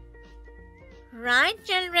 Right,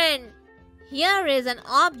 children. Here is an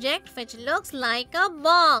object which looks like a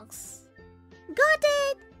box. Got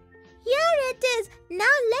it! Here it is.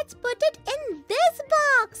 Now let's put it in this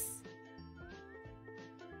box.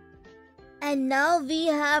 And now we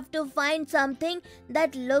have to find something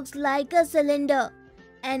that looks like a cylinder.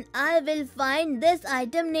 And I will find this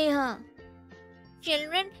item, Neha.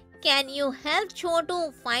 Children, can you help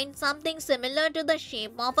Chotu find something similar to the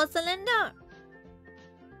shape of a cylinder?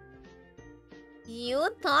 You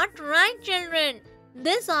thought right, children.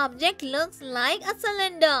 This object looks like a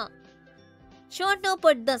cylinder. Chotu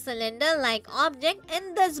put the cylinder-like object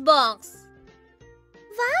in this box.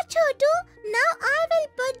 Wow, Chotu! Now I will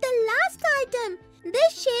put the last item.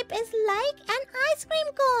 This shape is like an ice cream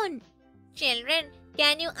cone. Children,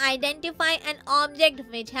 can you identify an object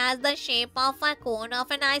which has the shape of a cone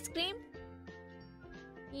of an ice cream?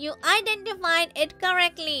 You identified it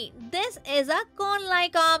correctly. This is a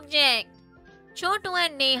cone-like object. Chotu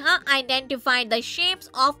and Neha identified the shapes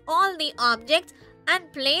of all the objects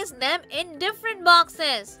and placed them in different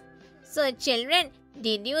boxes. So children,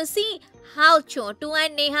 did you see how Chotu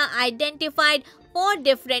and Neha identified 4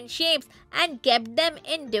 different shapes and kept them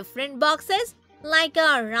in different boxes? Like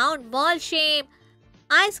a round ball shape,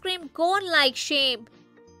 ice cream cone-like shape,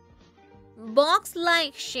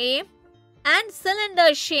 box-like shape and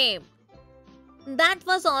cylinder shape. That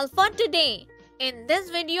was all for today. In this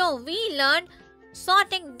video, we learned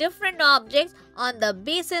sorting different objects on the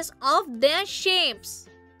basis of their shapes.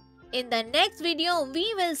 In the next video,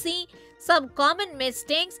 we will see some common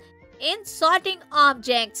mistakes in sorting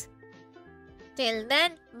objects. Till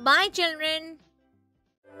then, bye children.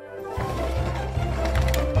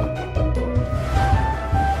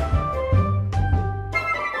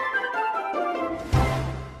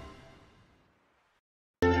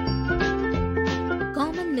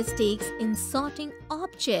 Common mistakes in sorting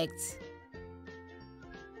objects.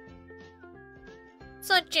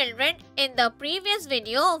 So children, in the previous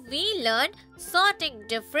video, we learned sorting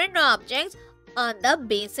different objects on the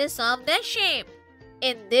basis of their shape.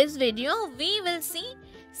 In this video, we will see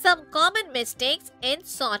some common mistakes in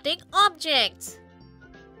sorting objects.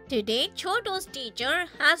 Today, Chotu's teacher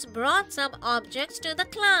has brought some objects to the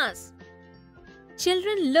class.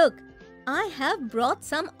 Children, look, I have brought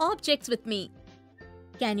some objects with me.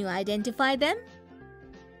 Can you identify them?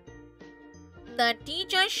 The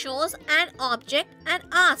teacher shows an object and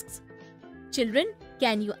asks, Children,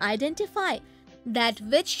 can you identify that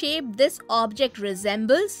which shape this object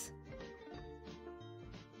resembles?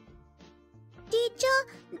 Teacher,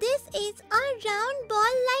 this is a round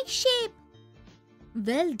ball-like shape.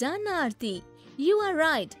 Well done, Aarti. You are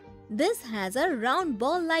right. This has a round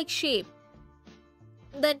ball-like shape.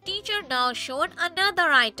 The teacher now showed another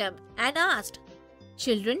item and asked,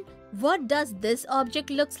 Children, what does this object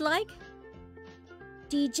looks like?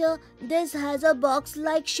 Teacher, this has a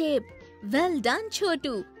box-like shape. Well done,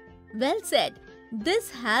 Chotu. Well said.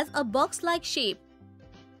 This has a box-like shape.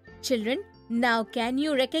 Children, now can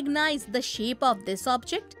you recognize the shape of this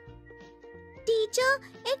object? Teacher,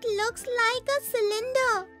 it looks like a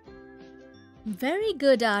cylinder. Very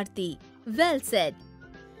good, Aarti. Well said.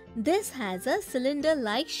 This has a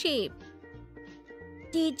cylinder-like shape.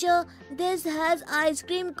 Teacher, this has ice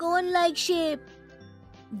cream cone-like shape.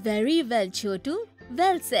 Very well, Chotu.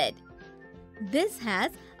 Well said. This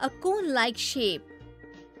has a cone-like shape.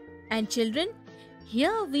 And children,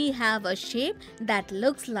 here we have a shape that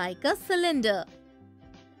looks like a cylinder.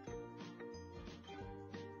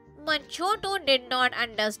 But Chotu did not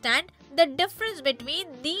understand the difference between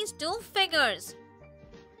these two figures.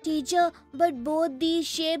 Teacher, but both these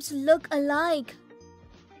shapes look alike.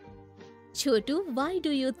 Chotu, why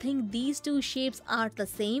do you think these two shapes are the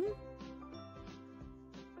same?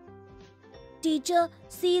 Teacher,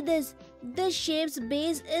 see this. This shape's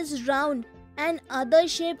base is round and other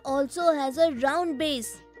shape also has a round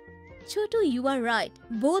base. Chotu, you are right.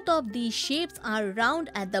 Both of these shapes are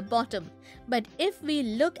round at the bottom. But if we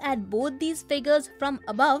look at both these figures from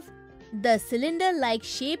above, the cylinder-like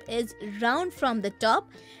shape is round from the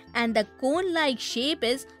top and the cone-like shape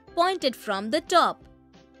is pointed from the top.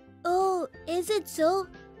 Oh, is it so?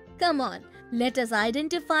 Come on, let us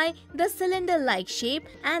identify the cylinder-like shape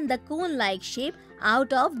and the cone-like shape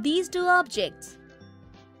out of these two objects.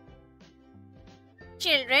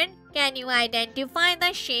 Children, can you identify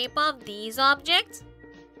the shape of these objects?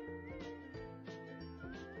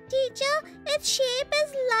 Teacher, its shape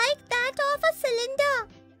is like that of a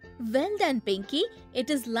cylinder. Well done, Pinky.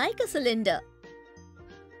 It is like a cylinder.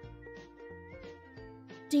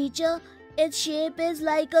 Teacher, its shape is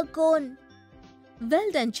like a cone.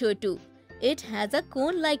 Well done, Chotu. It has a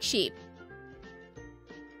cone-like shape.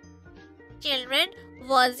 Children,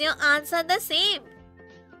 Was your answer the same?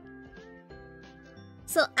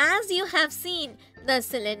 So as you have seen, the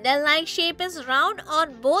cylinder-like shape is round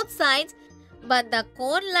on both sides, but the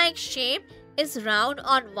cone-like shape is round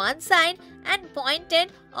on one side and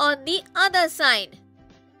pointed on the other side.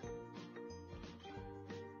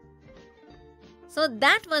 So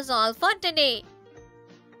that was all for today.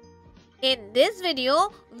 In this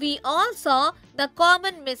video, we all saw the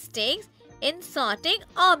common mistakes in sorting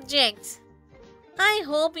objects. I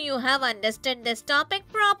hope you have understood this topic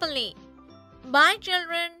properly. Bye,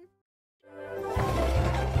 children.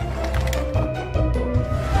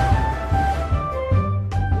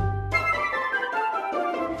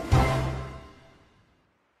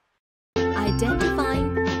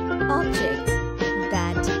 Identifying objects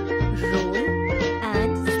that roll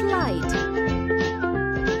and slide.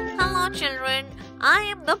 Hello, children. I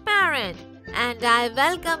am the parent and I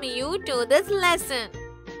welcome you to this lesson.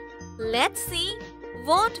 Let's see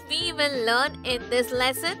what we will learn in this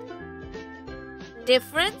lesson.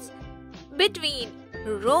 Difference between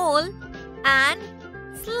roll and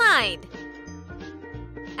slide,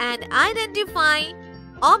 and identify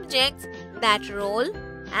objects that roll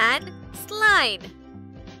and slide.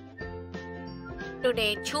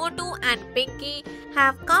 Today, Chotu and Pinky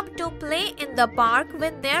have come to play in the park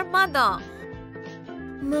with their mother.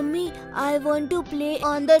 Mummy, I want to play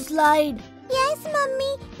on the slide. Yes,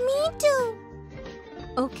 Mummy, me too.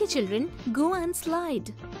 Okay, children, go and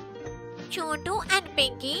slide. Chotu and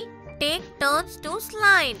Pinky take turns to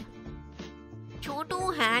slide.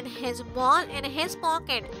 Chotu had his ball in his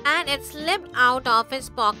pocket and it slipped out of his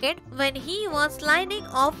pocket when he was sliding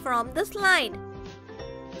off from the slide.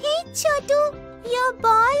 Hey, Chotu, your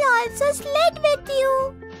ball also slid with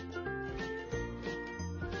you.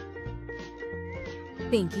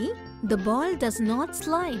 Pinky, the ball does not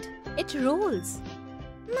slide. It rolls.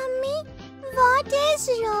 Mummy, what is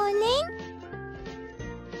rolling?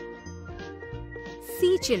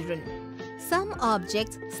 See, children, some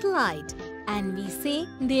objects slide and we say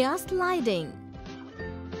they are sliding.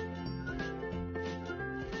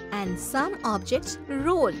 And some objects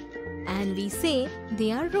roll and we say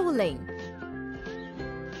they are rolling.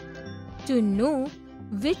 To know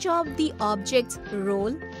which of the objects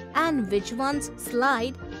roll and which ones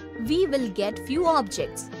slide, we will get few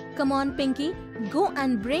objects. Come on, Pinky, go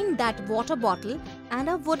and bring that water bottle and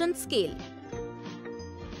a wooden scale.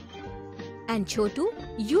 And Chotu,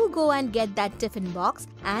 you go and get that tiffin box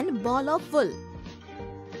and ball of wool.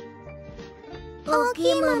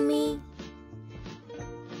 Okay, Mummy.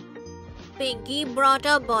 Pinky brought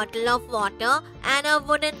a bottle of water and a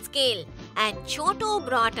wooden scale, and Chotu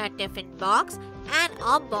brought a tiffin box and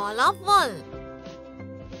a ball of wool.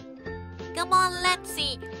 Come on, let's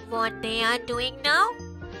see what they are doing now.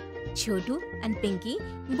 Chotu and Pinky,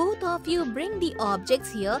 both of you bring the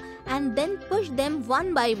objects here and then push them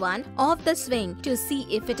one by one off the swing to see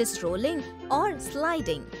if it is rolling or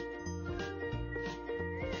sliding.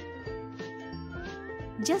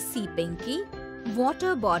 Just see, Pinky,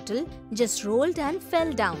 water bottle just rolled and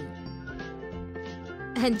fell down.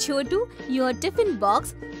 And Chotu, your tiffin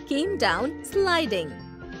box came down sliding.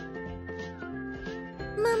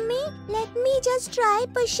 Mummy, let me just try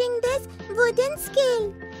pushing this wooden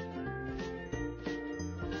scale.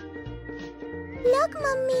 Look,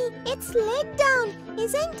 Mummy, it slid down,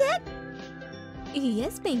 isn't it?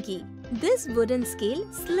 Yes, Pinky, this wooden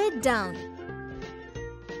scale slid down.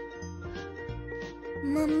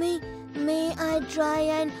 Mummy, may I try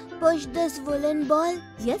and push this woolen ball?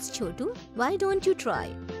 Yes, Chotu, why don't you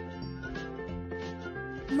try?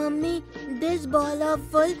 Mummy, this ball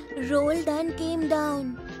of wool rolled and came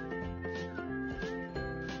down.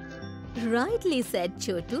 Rightly said,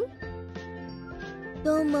 Chotu.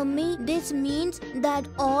 So, Mummy, this means that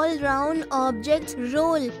all round objects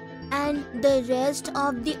roll and the rest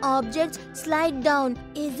of the objects slide down.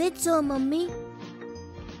 Is it so, Mummy?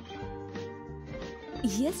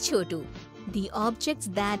 Yes, Chotu. The objects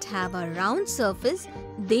that have a round surface,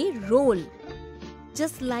 they roll.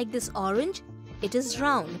 Just like this orange, it is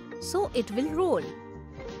round, so it will roll.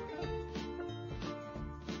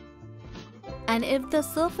 And if the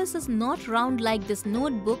surface is not round like this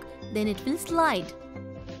notebook, then it will slide.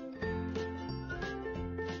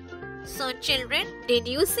 So children, did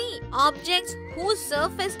you see? Objects whose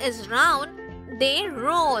surface is round, they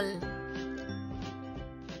roll.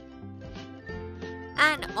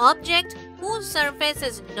 And objects whose surface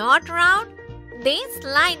is not round, they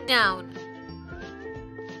slide down.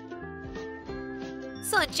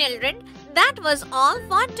 So children, that was all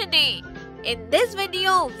for today. In this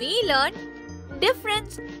video, we learned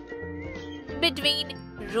difference between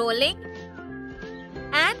rolling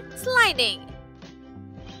and sliding.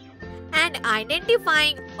 and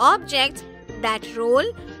identifying objects that roll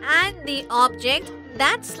and the objects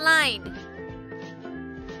that slide.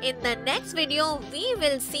 In the next video, we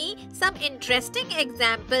will see some interesting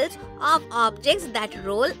examples of objects that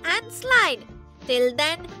roll and slide. Till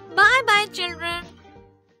then, bye-bye children.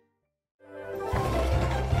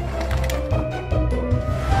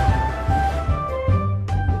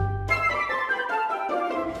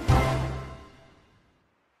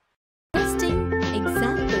 Interesting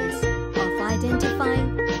examples of identifying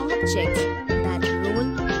objects that roll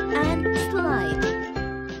and slide.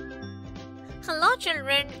 Hello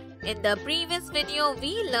children, in the previous video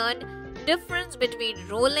we learned difference between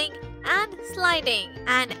rolling and sliding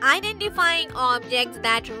and identifying objects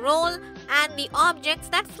that roll and the objects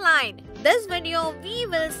that slide. This video we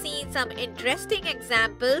will see some interesting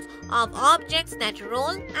examples of objects that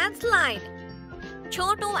roll and slide.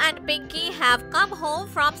 Chotu and Pinky have come home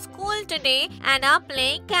from school today and are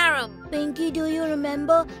playing carom. Pinky, do you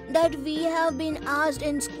remember that we have been asked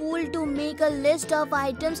in school to make a list of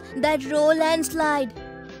items that roll and slide?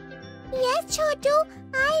 Yes, Chotu,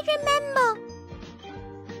 I remember.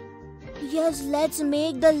 Yes, let's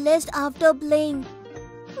make the list after playing.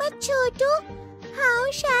 But Chotu,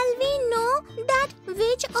 how shall we know that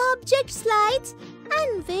which object slides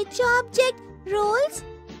and which object rolls?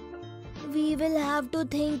 We will have to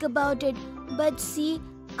think about it. But see,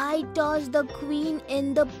 I tossed the queen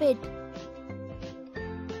in the pit.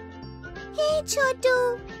 Hey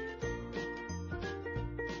Chotu!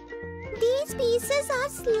 These pieces are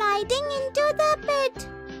sliding into the pit.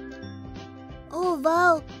 Oh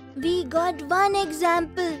wow! We got one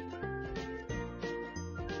example.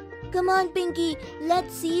 Come on Pinky,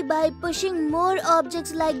 let's see by pushing more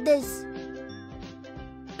objects like this.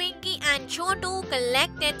 Pinky and Chotu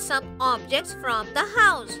collected some objects from the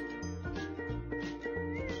house.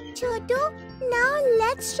 Chotu, now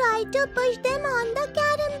let's try to push them on the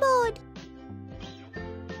carom board.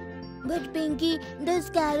 But Pinky, this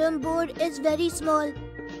carom board is very small.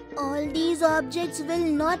 All these objects will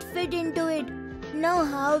not fit into it. Now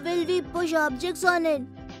how will we push objects on it?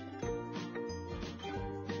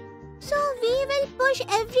 So we will push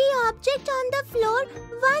every object on the floor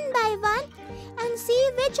one by one and see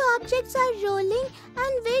which objects are rolling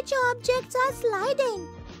and which objects are sliding.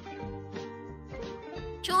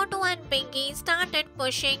 Chotu and Pinky started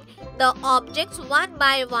pushing the objects one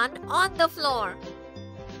by one on the floor.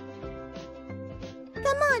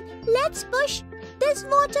 Come on, let's push this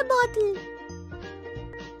water bottle.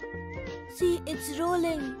 See, it's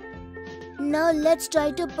rolling. Now let's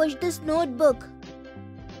try to push this notebook.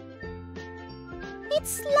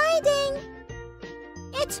 It's sliding.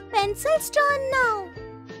 It's pencil's turn now.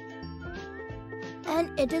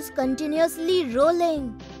 And it is continuously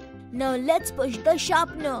rolling. Now let's push the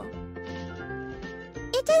sharpener.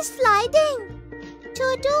 It is sliding.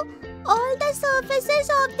 Chotu, all the surfaces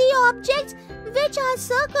of the objects which are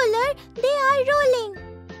circular, they are rolling.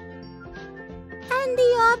 And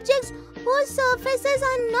the objects whose surfaces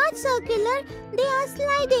are not circular, they are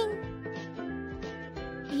sliding.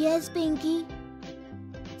 Yes, Pinky.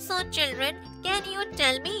 So children, can you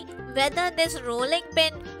tell me whether this rolling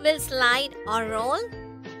pin will slide or roll?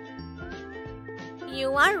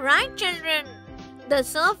 You are right children. The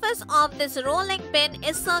surface of this rolling pin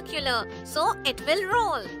is circular, so it will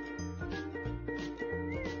roll.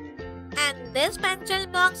 And this pencil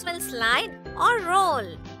box will slide or roll.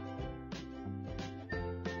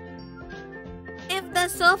 If the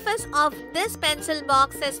surface of this pencil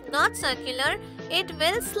box is not circular, it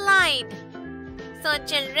will slide. So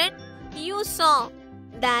children, you saw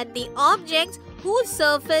that the objects whose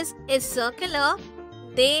surface is circular,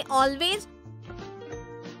 they always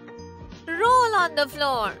roll on the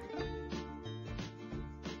floor.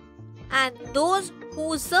 And those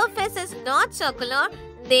whose surface is not circular,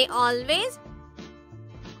 they always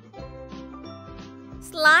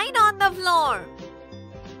slide on the floor.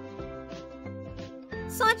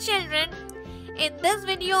 So children, in this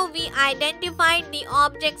video we identified the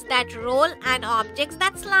objects that roll and objects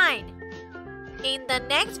that slide. In the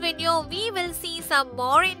next video we will see some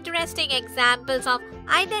more interesting examples of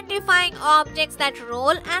identifying objects that roll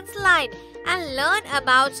and slide and learn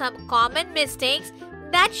about some common mistakes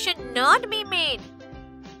that should not be made.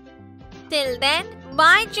 Till then,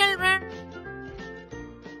 bye children.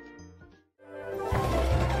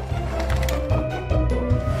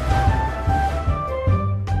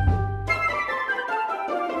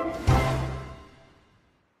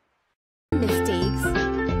 Mistakes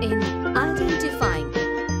in identifying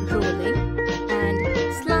rolling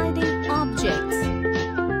and sliding objects.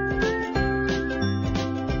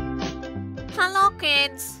 Hello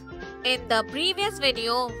kids. In the previous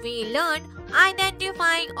video, we learned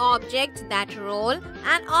identifying objects that roll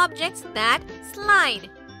and objects that slide.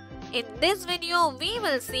 In this video, we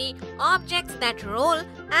will see objects that roll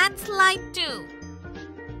and slide too.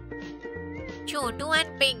 Chotu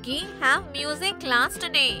and Pinky have music class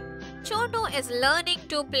today. Chotu is learning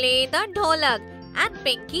to play the dholak and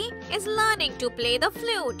Pinky is learning to play the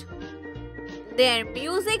flute. Their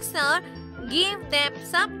music sir gave them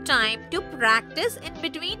some time to practice in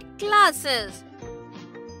between classes.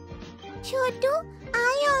 Chotu,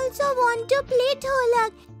 I also want to play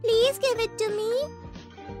dholak. Please give it to me.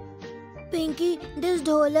 Pinky, this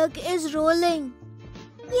dholak is rolling.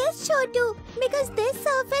 Yes, Chotu, because this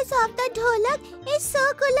surface of the dholak is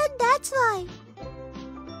circular, that's why.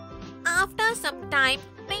 After some time,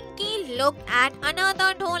 Pinky looked at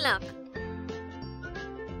another dholak.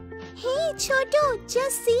 Hey, Chotu,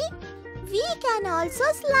 just see. We can also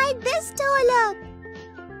slide this dholak.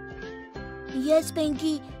 Yes,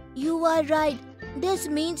 Pinky, you are right. This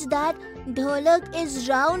means that dholak is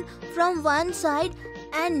round from one side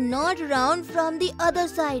and not round from the other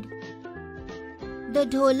side. The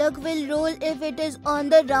dholak will roll if it is on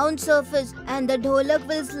the round surface and the dholak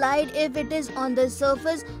will slide if it is on the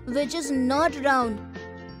surface which is not round.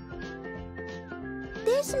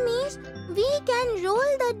 This means we can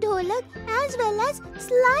roll the dholak as well as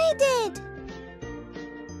slide it.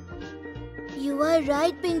 You are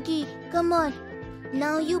right, Pinky. Come on.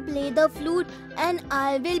 Now you play the flute and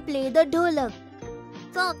I will play the dholak.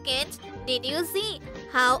 So kids, did you see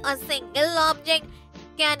how a single object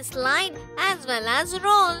can slide as well as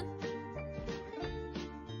roll?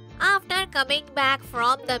 After coming back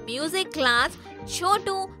from the music class,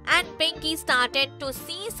 Chotu and Pinky started to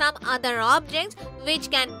see some other objects which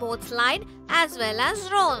can both slide as well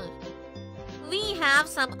as roll. We have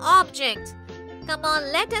some objects. Come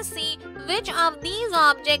on, let us see which of these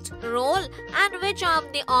objects roll and which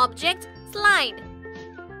of the objects slide.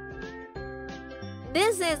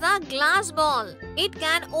 This is a glass ball. It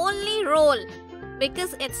can only roll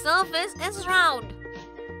because its surface is round.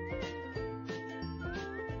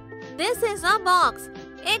 This is a box.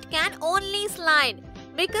 It can only slide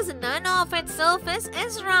because none of its surface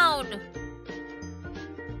is round.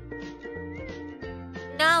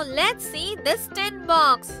 Now let's see this tin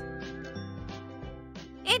box.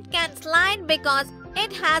 It can slide because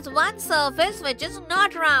it has one surface which is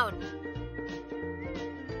not round.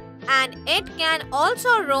 And it can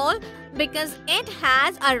also roll because it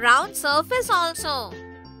has a round surface also.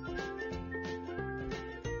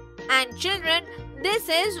 And children, this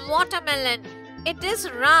is watermelon. It is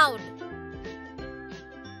round.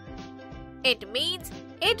 It means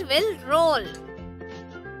it will roll.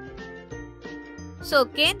 So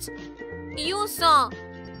kids, you saw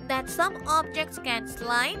that some objects can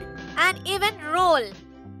slide and even roll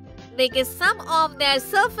because some of their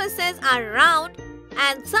surfaces are round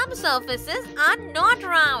and some surfaces are not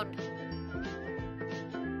round.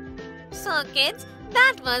 So kids,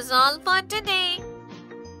 that was all for today.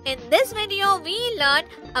 In this video, we learned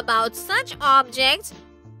about such objects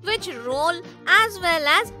which roll as well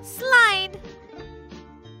as slide.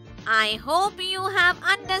 I hope you have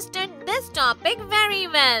understood this topic very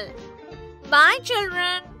well. Bye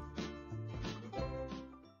children.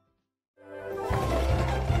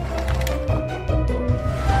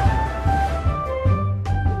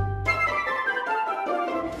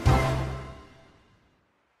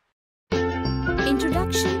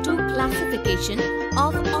 Introduction to classification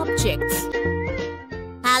of objects.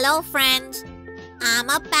 Hello friends, I'm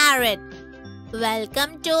a parrot.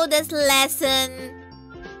 Welcome to this lesson.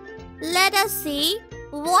 Let us see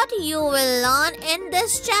what you will learn in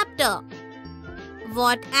this chapter.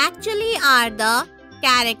 What actually are the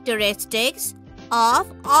characteristics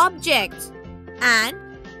of objects and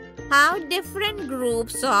how different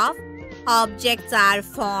groups of objects are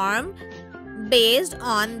formed based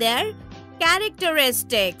on their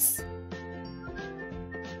characteristics.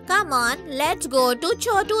 Come on, let's go to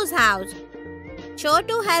Chotu's house.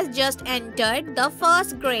 Chotu has just entered the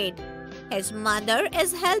first grade. His mother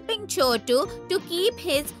is helping Chotu to keep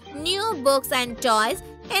his new books and toys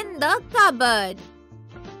in the cupboard.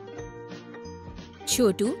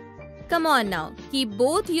 Chotu, come on now. Keep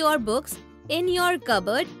both your books in your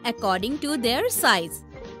cupboard according to their size.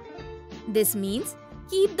 This means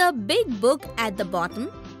keep the big book at the bottom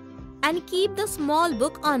and keep the small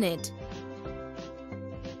book on it.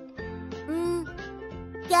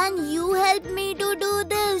 Can you help me to do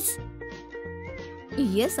this?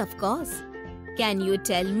 Yes, of course. Can you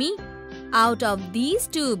tell me, out of these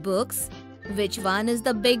two books, which one is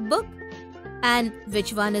the big book and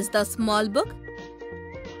which one is the small book?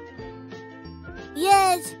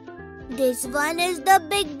 Yes, This one is the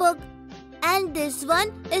big book and this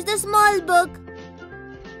one is the small book.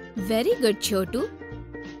 Very good, Chotu.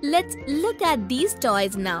 Let's look at these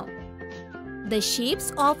toys now. The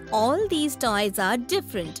shapes of all these toys are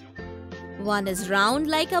different. One is round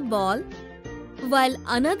like a ball, while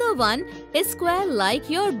another one is square like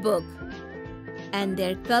your book. And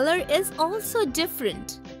their color is also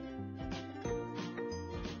different.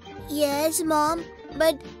 Yes, Mom,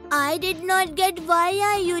 but I did not get why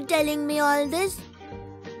are you telling me all this?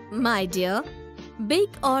 My dear, big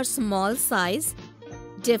or small size,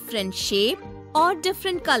 different shape or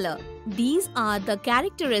different color. These are the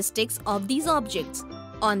characteristics of these objects,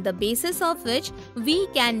 on the basis of which we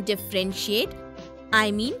can differentiate,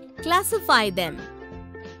 classify them.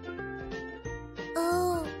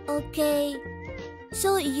 Oh, okay.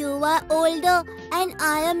 So you are older and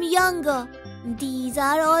I am younger. These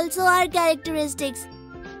are also our characteristics,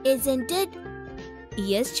 isn't it?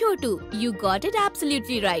 Yes, Chotu, you got it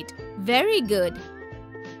absolutely right. Very good.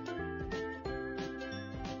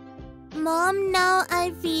 Mom, now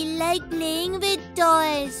I feel like playing with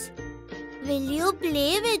toys. Will you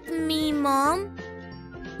play with me, Mom?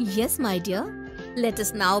 Yes, my dear. Let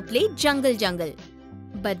us now play Jungle Jungle.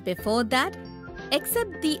 But before that,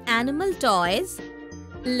 except the animal toys,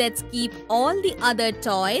 let's keep all the other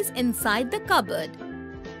toys inside the cupboard.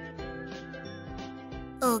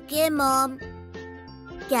 Okay, Mom.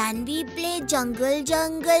 Can we play Jungle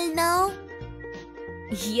Jungle now?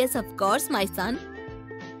 Yes, of course, my son.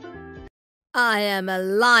 I am a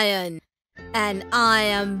lion and I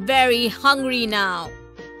am very hungry now.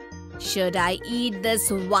 Should I eat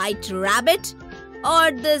this white rabbit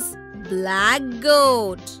or this black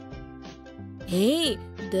goat? Hey,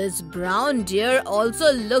 this brown deer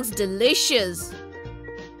also looks delicious.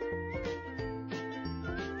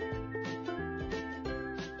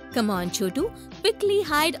 Come on, Chotu, quickly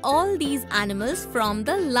hide all these animals from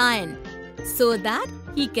the lion so that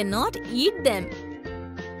he cannot eat them.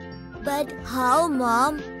 But how,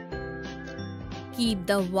 Mom? Keep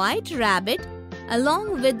the white rabbit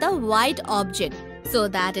along with the white object so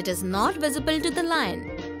that it is not visible to the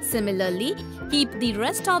lion. Similarly, keep the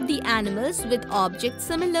rest of the animals with objects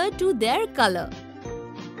similar to their color.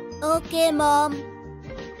 Okay, Mom.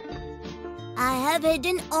 I have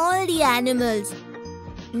hidden all the animals.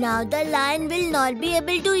 Now the lion will not be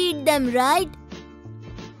able to eat them, right?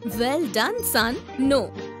 Well done, son.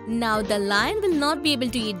 No, now the lion will not be able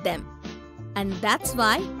to eat them. And that's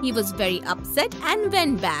why he was very upset and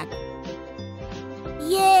went back.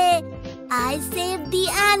 Yay! I saved the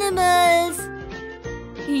animals!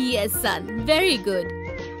 Yes, son. Very good.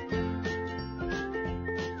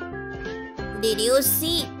 Did you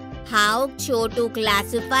see how Chotu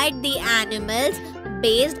classified the animals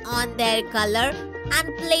based on their color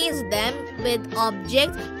and placed them with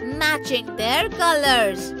objects matching their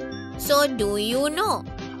colors? So do you know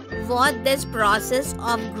what this process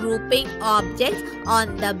of grouping objects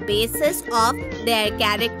on the basis of their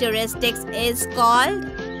characteristics is called?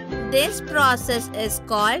 This process is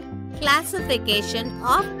called classification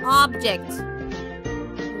of objects.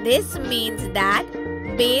 This means that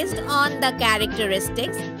based on the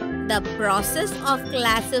characteristics, the process of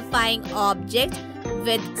classifying objects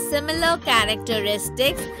with similar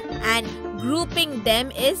characteristics and grouping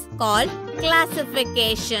them is called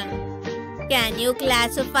classification. Can you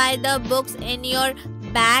classify the books in your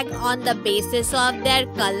bag on the basis of their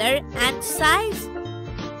color and size?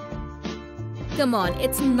 Come on,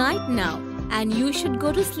 it's night now and you should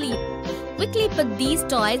go to sleep. Quickly put these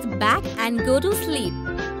toys back and go to sleep.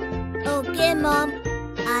 Okay, Mom.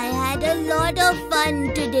 I had a lot of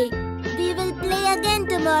fun today. We will play again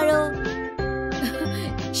tomorrow.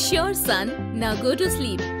 Sure, son. Now go to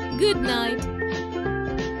sleep. Good night.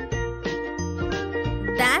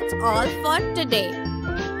 That's all for today.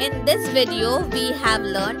 In this video, we have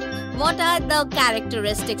learned what are the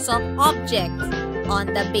characteristics of objects. On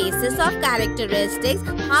the basis of characteristics,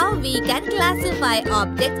 how we can classify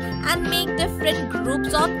objects and make different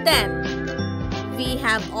groups of them. We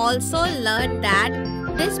have also learned that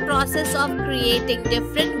this process of creating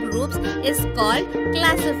different groups is called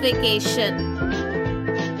classification.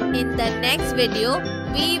 In the next video,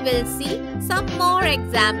 we will see some more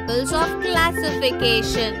examples of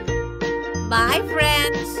classification. Bye,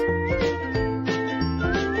 friends.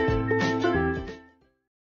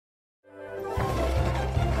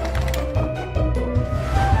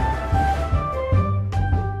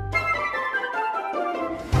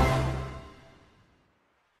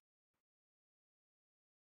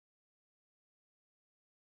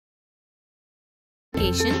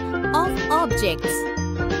 Of objects.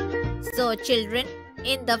 So children,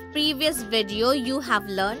 in the previous video you have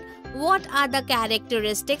learned what are the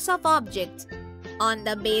characteristics of objects. On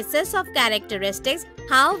the basis of characteristics,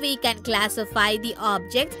 how we can classify the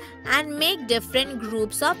objects and make different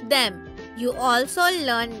groups of them. You also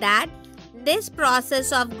learned that this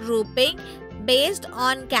process of grouping based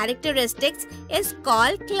on characteristics is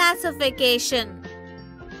called classification.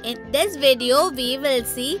 In this video, we will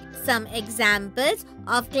see some examples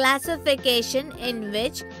of classification in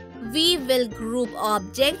which we will group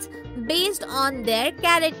objects based on their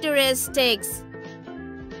characteristics.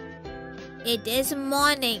 It is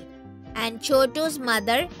morning and Chotu's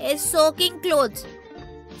mother is soaking clothes.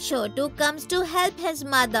 Chotu comes to help his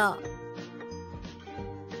mother.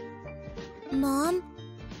 Mom,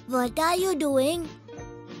 what are you doing?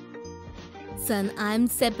 Son, I'm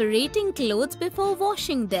separating clothes before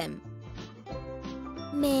washing them.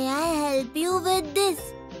 May I help you with this?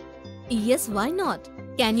 Yes, why not?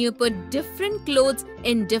 Can you put different clothes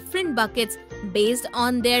in different buckets based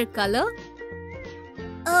on their color?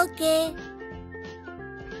 Okay.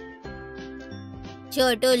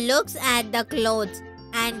 Chotu looks at the clothes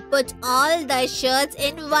and puts all the shirts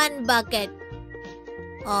in one bucket,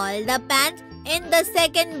 all the pants in the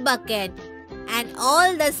second bucket, and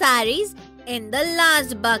all the saris in the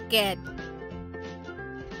last bucket.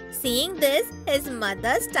 Seeing this, his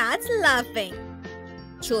mother starts laughing.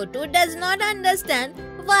 Chotu does not understand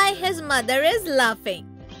why his mother is laughing.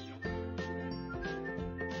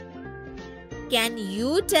 Can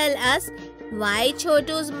you tell us why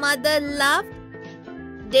Chotu's mother laughed?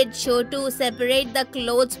 Did Chotu separate the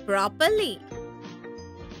clothes properly?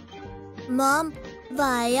 Mom,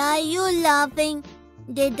 why are you laughing?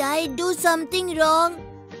 Did I do something wrong?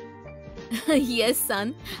 Yes,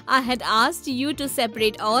 son. I had asked you to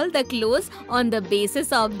separate all the clothes on the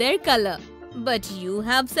basis of their color. But you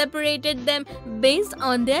have separated them based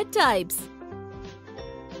on their types.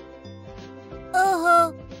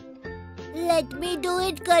 Oh, let me do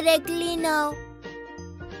it correctly now.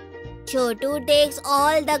 Chotu takes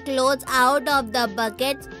all the clothes out of the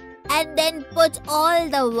buckets and then puts all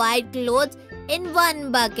the white clothes in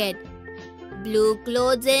one bucket, blue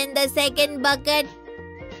clothes in the second bucket,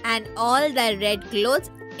 and all the red clothes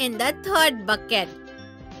in the third bucket.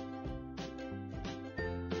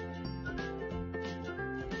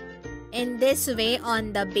 In this way,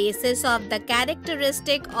 on the basis of the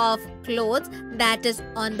characteristic of clothes, that is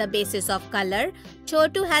on the basis of color,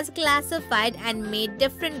 Chotu has classified and made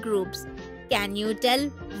different groups. Can you tell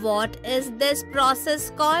what is this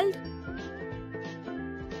process called?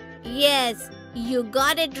 Yes, you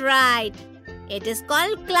got it right. It is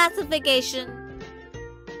called classification.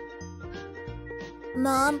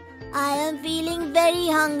 Mom, I am feeling very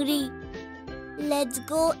hungry. Let's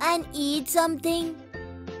go and eat something.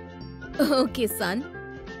 Okay, son.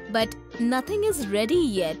 But nothing is ready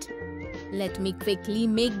yet. Let me quickly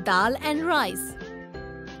make dal and rice.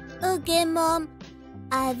 Okay, Mom.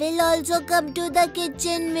 I will also come to the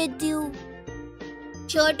kitchen with you.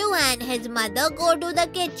 Chotu and his mother go to the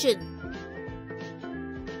kitchen.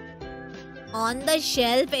 On the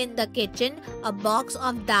shelf in the kitchen, a box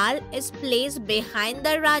of dal is placed behind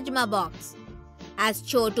the rajma box. As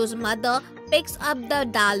Chotu's mother picks up the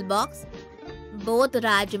dal box, both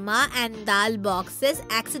rajma and dal boxes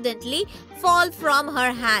accidentally fall from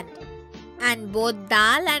her hand, and both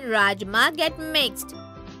dal and rajma get mixed.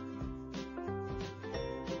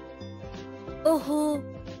 Oh,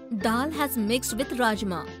 dal has mixed with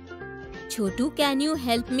rajma. Chotu, can you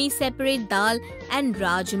help me separate dal and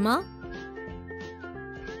rajma?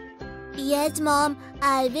 Yes, Mom.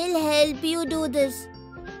 I will help you do this.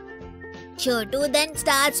 Chotu then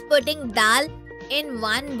starts putting dal in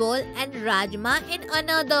one bowl and rajma in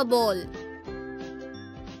another bowl.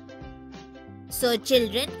 So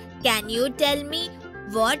children, can you tell me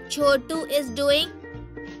what Chotu is doing?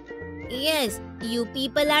 Yes, you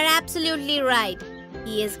people are absolutely right.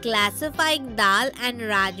 He is classifying dal and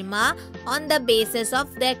rajma on the basis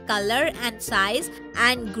of their color and size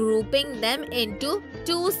and grouping them into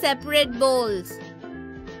two separate bowls.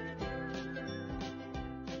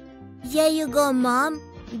 Here you go, Mom.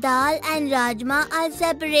 Dal and rajma are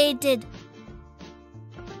separated.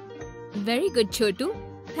 Very good, Chotu.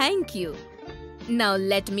 Thank you. Now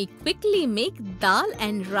let me quickly make dal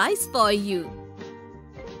and rice for you.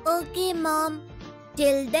 Okay, Mom.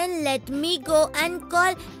 Till then, let me go and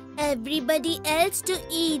call everybody else to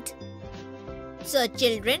eat. So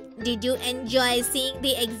children, did you enjoy seeing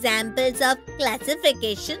the examples of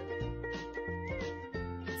classification?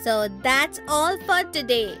 So that's all for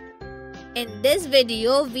today. In this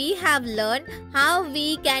video, we have learned how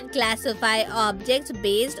we can classify objects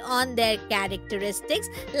based on their characteristics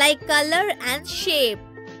like color and shape.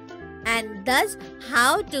 and thus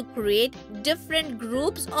how to create different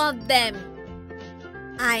groups of them.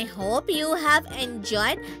 I hope you have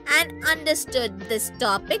enjoyed and understood this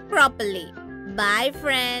topic properly. Bye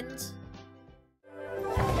friends.